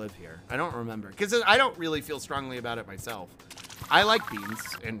 even though I live here. I don't remember. Because I don't really feel strongly about it myself. I like beans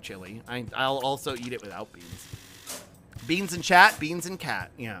and chili. I'll also eat it without beans. Beans and chat, beans and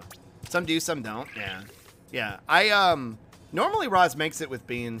cat. Yeah. Some do, some don't. Yeah. Yeah. Normally Roz makes it with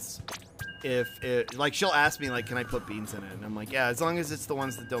beans. If it, like, she'll ask me, like, can I put beans in it? And I'm like, yeah, as long as it's the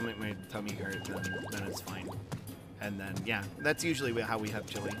ones that don't make my tummy hurt, then it's fine. And then, yeah, that's usually how we have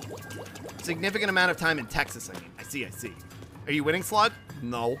chili. Significant amount of time in Texas, I mean. I see. Are you winning, Slug?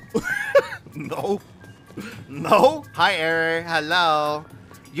 No. No. No? Hi, Error. Hello.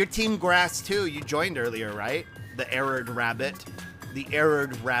 You're Team Grass, too. You joined earlier, right? The Errored Rabbit. The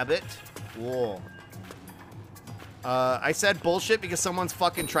Errored Rabbit. Whoa. I said bullshit because someone's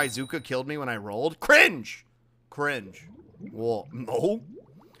fucking Trizuka killed me when I rolled. Cringe! Cringe. Whoa. No?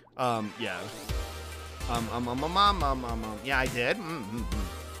 Yeah. Yeah, I did.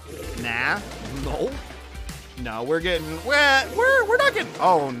 Nah. No. No, we're not getting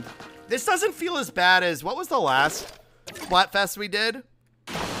owned. This doesn't feel as bad as, what was the last Splatfest we did?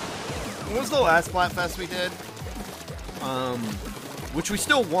 What was the last Splatfest we did? Which we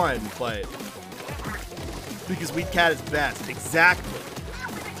still won, but because Weed Cat is best. Exactly.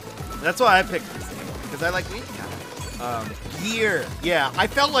 That's why I picked this game, because I like Weed Cat. Gear. Yeah, I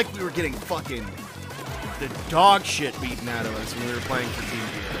felt like we were getting fucking the dog shit beaten out of us when we were playing for Team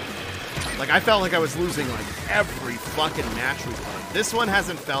Gear. Like, I felt like I was losing, like, every fucking match we played. This one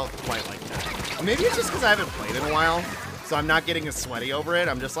hasn't felt quite like that. Maybe it's just because I haven't played in a while, so I'm not getting as sweaty over it.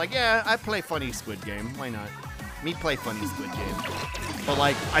 I'm just like, yeah, I play funny Squid Game. Why not? Me play funny Squid Game. But,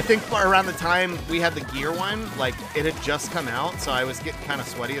 like, I think around the time we had the Gear one, like, it had just come out, so I was getting kind of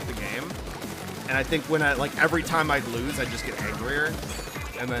sweaty at the game. And I think when every time I'd lose, I'd just get angrier.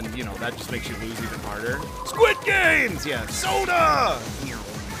 And then, you know, that just makes you lose even harder. Squid Games! Yeah, soda!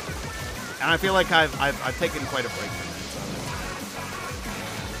 And I feel like I've taken quite a break from it,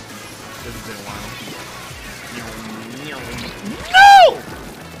 so this has been a while. No!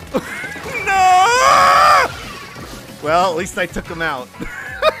 No! Well, at least I took him out.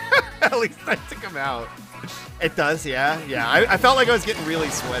 At least I took him out. It does, yeah. Yeah, I felt like I was getting really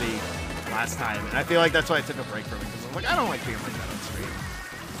sweaty last time, and I feel like that's why I took a break from it. Because I'm like, I don't like being like that on stream.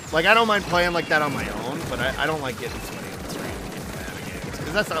 Like, I don't mind playing like that on my own, but I don't like getting sweaty on stream in bad games.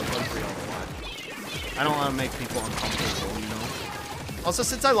 Because that's not fun for y'all to watch. I don't want to make people uncomfortable, you know? Also,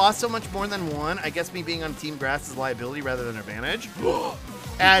 since I lost so much more than one, I guess me being on Team Grass is liability rather than advantage.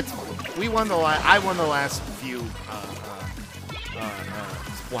 I won the last few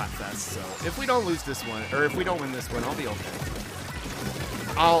Splatfests, so if we don't lose this one, or if we don't win this one, I'll be okay.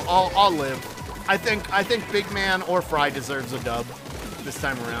 I'll live. I think Big Man or Fry deserves a dub this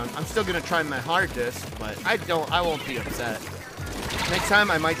time around. I'm still gonna try my hardest, but I won't be upset. Next time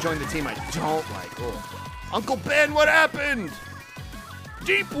I might join the team I don't like. Oh. Uncle Ben, what happened?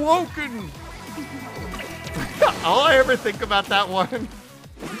 Deep Woken. All I ever think about that one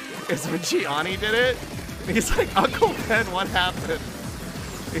is when Gianni did it. He's like, Uncle Ben, what happened?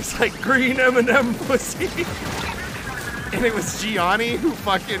 He's like, green M&M pussy. And it was Gianni who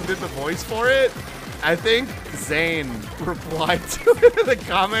fucking did the voice for it. I think Zane replied to it in the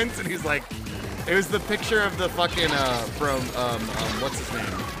comments, and he's like, it was the picture of the fucking, from, what's his name?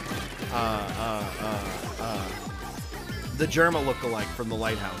 The Germa lookalike from The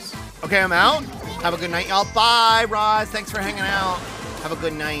Lighthouse. Okay, I'm out. Have a good night, y'all. Bye, Roz. Thanks for hanging out. Have a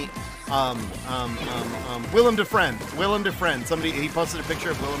good night. Willem DeFriend. Willem DeFriend. Somebody, he posted a picture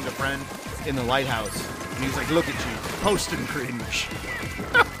of Willem DeFriend in The Lighthouse. And he's like, look at you, post and cringe.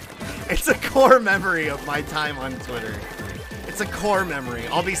 It's a core memory of my time on Twitter. It's a core memory.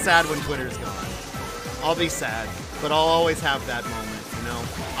 I'll be sad when Twitter's gone. I'll be sad, but I'll always have that moment, you know?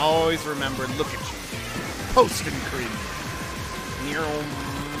 I'll always remember, look at you, post and cringe.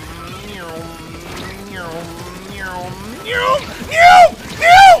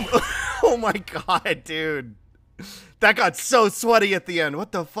 Oh my god, dude. That got so sweaty at the end.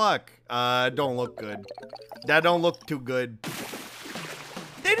 What the fuck? Don't look good. That don't look too good.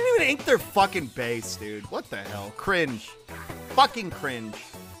 They didn't even ink their fucking base, dude. What the hell? Cringe. Fucking cringe.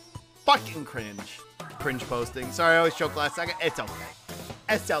 Fucking cringe. Cringe posting. Sorry, I always choke last second. It's okay.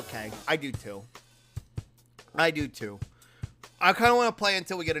 It's okay. I do too. I do too. I kind of want to play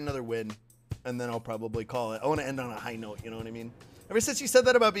until we get another win. and then I'll probably call it. I want to end on a high note, you know what I mean? Ever since you said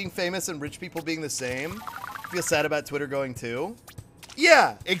that about being famous and rich people being the same, I feel sad about Twitter going too.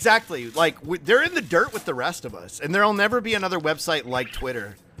 Yeah, exactly. Like, they're in the dirt with the rest of us, and there'll never be another website like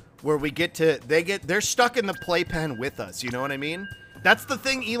Twitter where we get to, they're stuck in the playpen with us, you know what I mean? That's the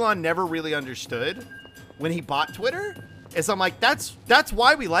thing Elon never really understood when he bought Twitter, is I'm like, that's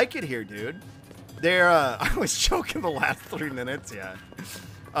why we like it here, dude. I was joking the last 3 minutes, yeah.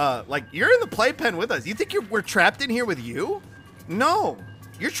 Like, you're in the playpen with us. You think we're trapped in here with you? No,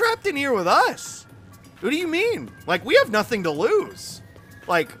 you're trapped in here with us. What do you mean? Like, we have nothing to lose.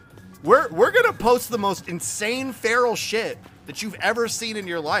 Like, we're gonna post the most insane feral shit that you've ever seen in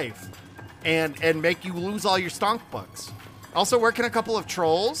your life and make you lose all your stonk bucks. Also, working a couple of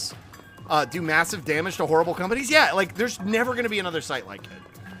trolls, do massive damage to horrible companies. Yeah, like, there's never gonna be another site like it.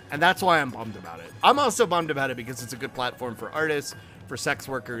 And that's why I'm bummed about it. I'm also bummed about it because it's a good platform for artists, for sex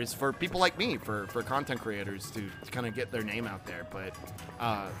workers, for people like me, for content creators to kind of get their name out there. But,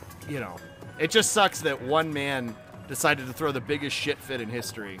 you know, it just sucks that one man decided to throw the biggest shit fit in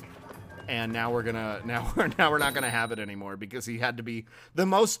history. And now we're not gonna have it anymore because he had to be the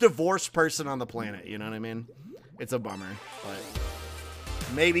most divorced person on the planet. You know what I mean? It's a bummer, but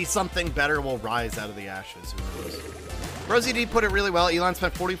maybe something better will rise out of the ashes. Who knows? Rosie D put it really well. Elon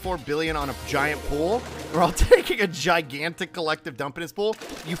spent $44 billion on a giant pool. We're all taking a gigantic collective dump in his pool.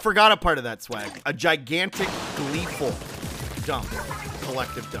 You forgot a part of that, Swag. A gigantic, gleeful dump.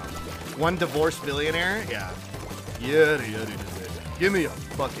 Collective dump. One divorced billionaire? Yeah. Yada, yada, yada. Give me a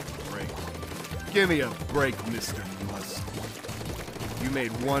fucking break. Give me a break, Mr. Musk. You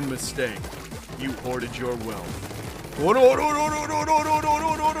made one mistake. You hoarded your wealth. Oh, no, no, no, no, no, no, no,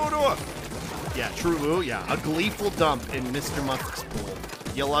 no, no, no, no. Yeah, true. Yeah, a gleeful dump in Mr. Musk's pool.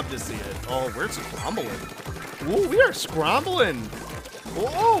 You'll love to see it. Oh, we're scrambling. Ooh, we are scrambling.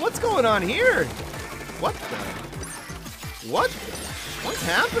 Whoa, what's going on here? What the? What's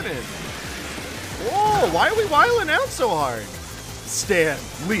happening? Whoa, why are we wiling out so hard? Stan,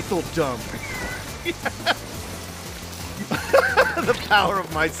 lethal dump. The power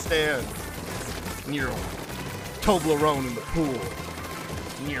of my stand. Toblerone in the pool.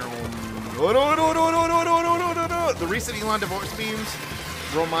 The recent Elon divorce memes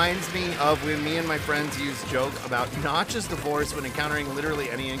reminds me of when me and my friends used joke about Notch's divorce when encountering literally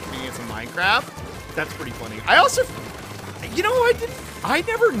any inconvenience in Minecraft. That's pretty funny. I also, you know, I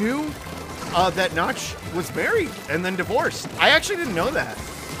never knew that Notch was married and then divorced. I actually didn't know that.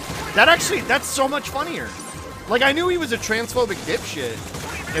 That's so much funnier. Like, I knew he was a transphobic dipshit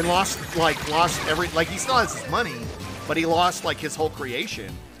and lost every, like, he still has his money, but he lost, like, his whole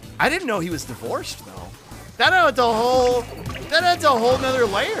creation. I didn't know he was divorced, though. That adds a whole nother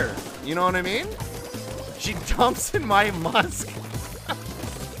layer. You know what I mean? She dumps in my musk.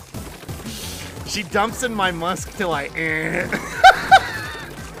 She dumps in my musk till I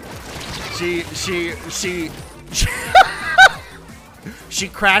she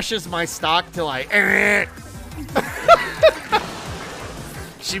crashes my stock till I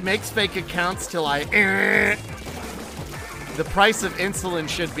She makes fake accounts till I The price of insulin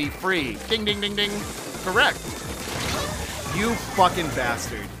should be free. Ding, ding, ding, ding. Correct. You fucking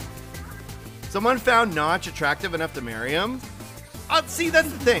bastard. Someone found Notch attractive enough to marry him? See,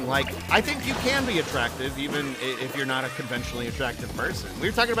 that's the thing. Like, I think you can be attractive even if you're not a conventionally attractive person. We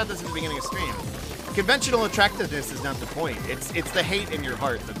were talking about this at the beginning of stream. Conventional attractiveness is not the point. It's the hate in your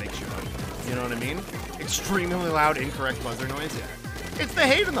heart that makes you ugly. You know what I mean? Extremely loud, incorrect buzzer noise. Yeah. It's the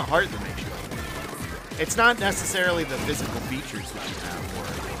hate in the heart that makes you ugly. It's not necessarily the physical features that you have or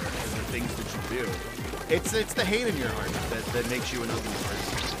the things that you do. It's the hate in your heart that makes you an ugly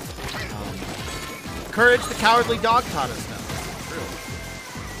person. Courage the cowardly dog taught us that. True.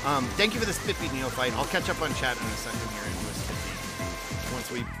 Thank you for the Spiffy neophyte. I'll catch up on chat in a second here into a Spiffy.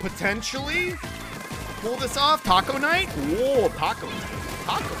 Once we potentially pull this off. Taco night? Whoa, taco night.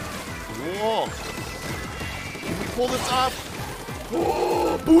 Taco night. Whoa. Can we pull this off?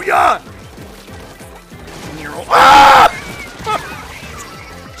 Whoa, booyah! Ah!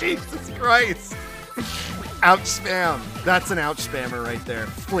 Jesus Christ. Ouch spam. That's an ouch spammer right there.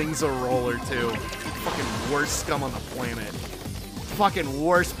 Flings a roller too. Fucking worst scum on the planet. Fucking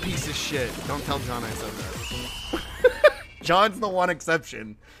worst piece of shit. Don't tell John I said that. John's the one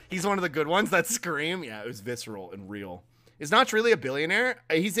exception. He's one of the good ones. That scream, yeah, it was visceral and real. Is Notch really a billionaire?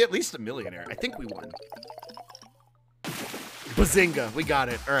 He's at least a millionaire. I think we won. Bazinga, we got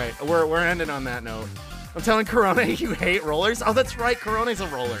it. All right, we're ending on that note. I'm telling Corona you hate rollers. Oh, that's right, Corona's a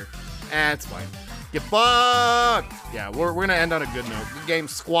roller. It's fine. Get fucked. Yeah, we're gonna end on a good note. Good game,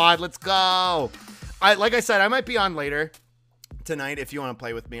 squad. Let's go. Like I said, I might be on later. tonight if you want to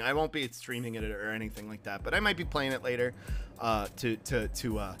play with me. I won't be streaming it or anything like that, but I might be playing it later to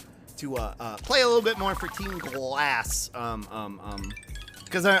play a little bit more for Team Glass.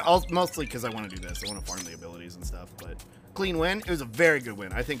 Mostly because I want to do this. I want to farm the abilities and stuff, but clean win. It was a very good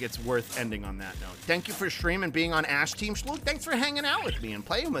win. I think it's worth ending on that note. Thank you for streaming and being on Ash Team Slug. Thanks for hanging out with me and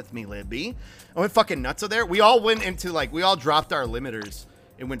playing with me, Libby. I went fucking nuts over there. We all went into we all dropped our limiters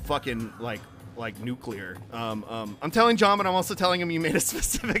and went fucking like nuclear. I'm telling John, but I'm also telling him you made a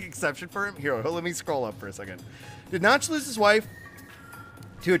specific exception for him. Here, let me scroll up for a second. Did Notch lose his wife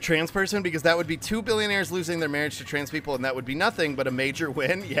to a trans person? Because that would be 2 billionaires losing their marriage to trans people, and that would be nothing but a major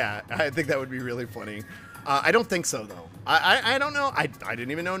win. Yeah, I think that would be really funny. I don't think so, though. I don't know. I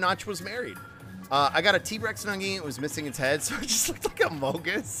didn't even know Notch was married. I got a T-Rex nugget. It was missing its head, so it just looked like a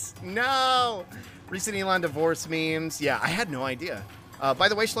Mogus. No! Recent Elon divorce memes. Yeah, I had no idea. By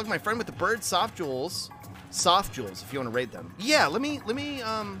the way, Slug, my friend with the bird, Soft Jewels, if you want to raid them. Yeah, let me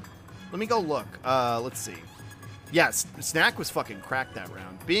go look. Let's see. Yes, Snack was fucking cracked that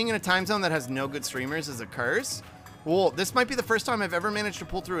round. Being in a time zone that has no good streamers is a curse. Well, this might be the first time I've ever managed to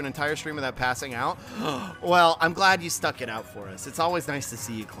pull through an entire stream without passing out. Well, I'm glad you stuck it out for us. It's always nice to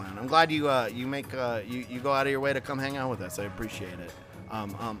see you, Clown. I'm glad you go out of your way to come hang out with us. I appreciate it.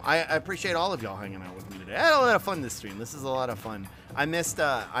 I appreciate all of y'all hanging out with me today. I had a lot of fun this stream. This is a lot of fun. I missed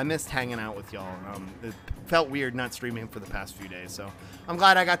hanging out with y'all. It felt weird not streaming for the past few days, so I'm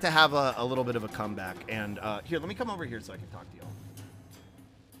glad I got to have a little bit of a comeback. And here, let me come over here so I can talk to y'all.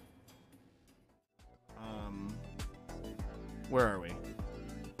 Where are we?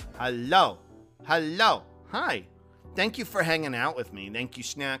 Hello. Hi. Thank you for hanging out with me. Thank you,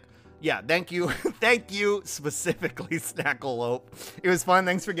 Snack. Yeah, thank you. Thank you specifically, Snackalope. It was fun.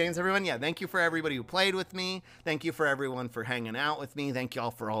 Thanks for games, everyone. Yeah, thank you for everybody who played with me. Thank you for everyone for hanging out with me. Thank you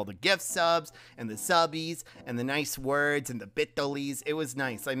all for all the gift subs and the subbies and the nice words and the bitolies. It was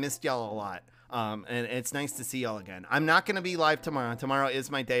nice. I missed y'all a lot. And it's nice to see y'all again. I'm not going to be live tomorrow. Tomorrow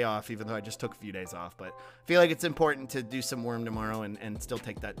is my day off, even though I just took a few days off. But I feel like it's important to do some Worm tomorrow and still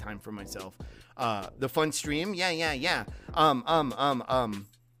take that time for myself. The fun stream? Yeah.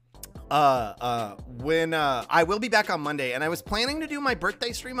 When I will be back on Monday, and I was planning to do my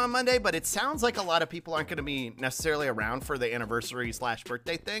birthday stream on Monday, but it sounds like a lot of people aren't going to be necessarily around for the anniversary /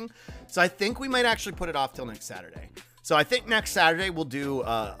 birthday thing. So I think we might actually put it off till next Saturday. So I think next Saturday we'll do,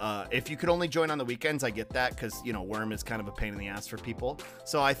 if you could only join on the weekends, I get that, because, you know, Worm is kind of a pain in the ass for people.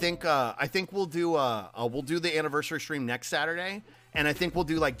 So I think we'll do the anniversary stream next Saturday, and I think we'll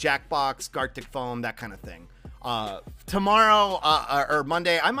do like Jackbox, Gartic Foam, that kind of thing. Tomorrow, or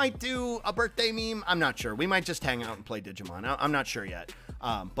Monday, I might do a birthday meme. I'm not sure. We might just hang out and play Digimon. I'm not sure yet.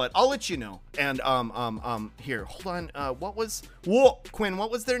 But I'll let you know. And, here, hold on. Quinn,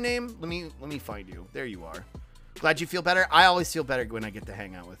 what was their name? Let me find you. There you are. Glad you feel better. I always feel better when I get to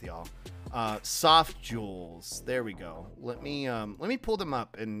hang out with y'all. Soft Jewels. There we go. Let me pull them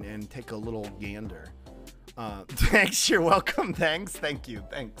up and take a little gander. Thanks. You're welcome. Thanks. Thank you.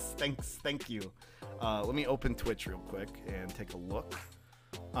 Thank you. Let me open Twitch real quick and take a look.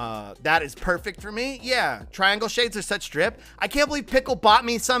 That is perfect for me. Yeah, triangle shades are such drip. I can't believe Pickle bought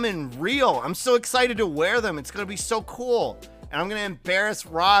me some in real. I'm so excited to wear them. It's gonna be so cool. And I'm gonna embarrass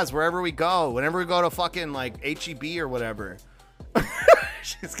Roz wherever we go. Whenever we go to fucking like HEB or whatever.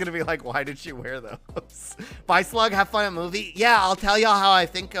 She's gonna be like, why did she wear those? Bye, Slug. Have fun at movie. Yeah, I'll tell y'all how I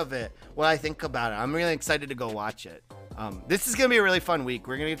think of it. What I think about it. I'm really excited to go watch it. This is gonna be a really fun week.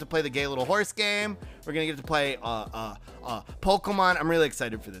 We're gonna get to play the Gay Little Horse game. We're gonna get to play Pokemon. I'm really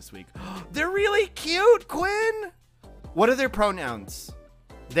excited for this week. They're really cute, Quinn. What are their pronouns?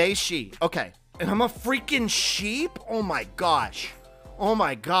 They, she. Okay. And I'm a freaking sheep? Oh my gosh.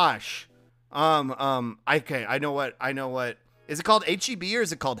 Okay, I know what. Is it called HEB or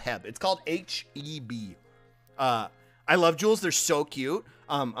is it called HEB? It's called HEB. I love Jules. They're so cute.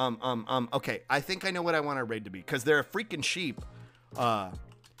 Okay, I think I know what I want our raid to be, because they're a freaking sheep.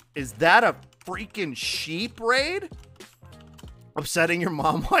 Is that a freaking sheep raid? Upsetting your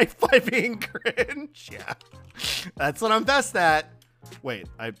mom wife by being cringe? Yeah. That's what I'm best at. Wait,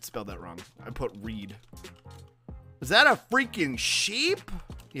 I spelled that wrong. I put read. Is that a freaking sheep?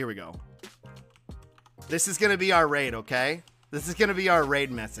 Here we go. This is gonna be our raid, okay? This is gonna be our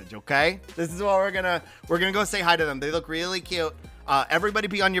raid message, okay? This is what we're gonna go say hi to them. They look really cute. Everybody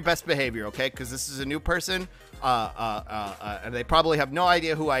be on your best behavior, okay? Because this is a new person. and they probably have no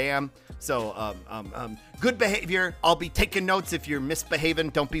idea who I am. So good behavior. I'll be taking notes if you're misbehaving.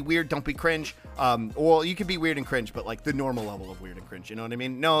 Don't be weird. Don't be cringe. Well, you can be weird and cringe, but like the normal level of weird and cringe. You know what I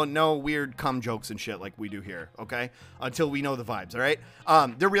mean? No weird cum jokes and shit like we do here. Okay, until we know the vibes. All right.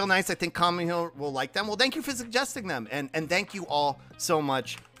 They're real nice. I think Common Hill will like them. Well, thank you for suggesting them, and thank you all so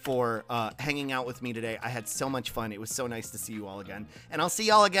much for hanging out with me today. I had so much fun. It was so nice to see you all again. And I'll see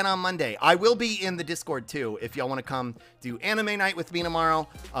y'all again on Monday. I will be in the Discord too if y'all want to come do anime night with me tomorrow.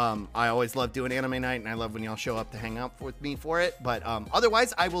 I always love doing anime night, and I love when y'all show up to hang out with me for it. But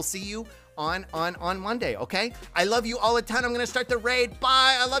otherwise, I will see you on Monday, okay? I love you all a ton. I'm going to start the raid.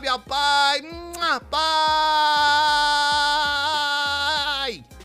 Bye. I love y'all. Bye. Mwah. Bye.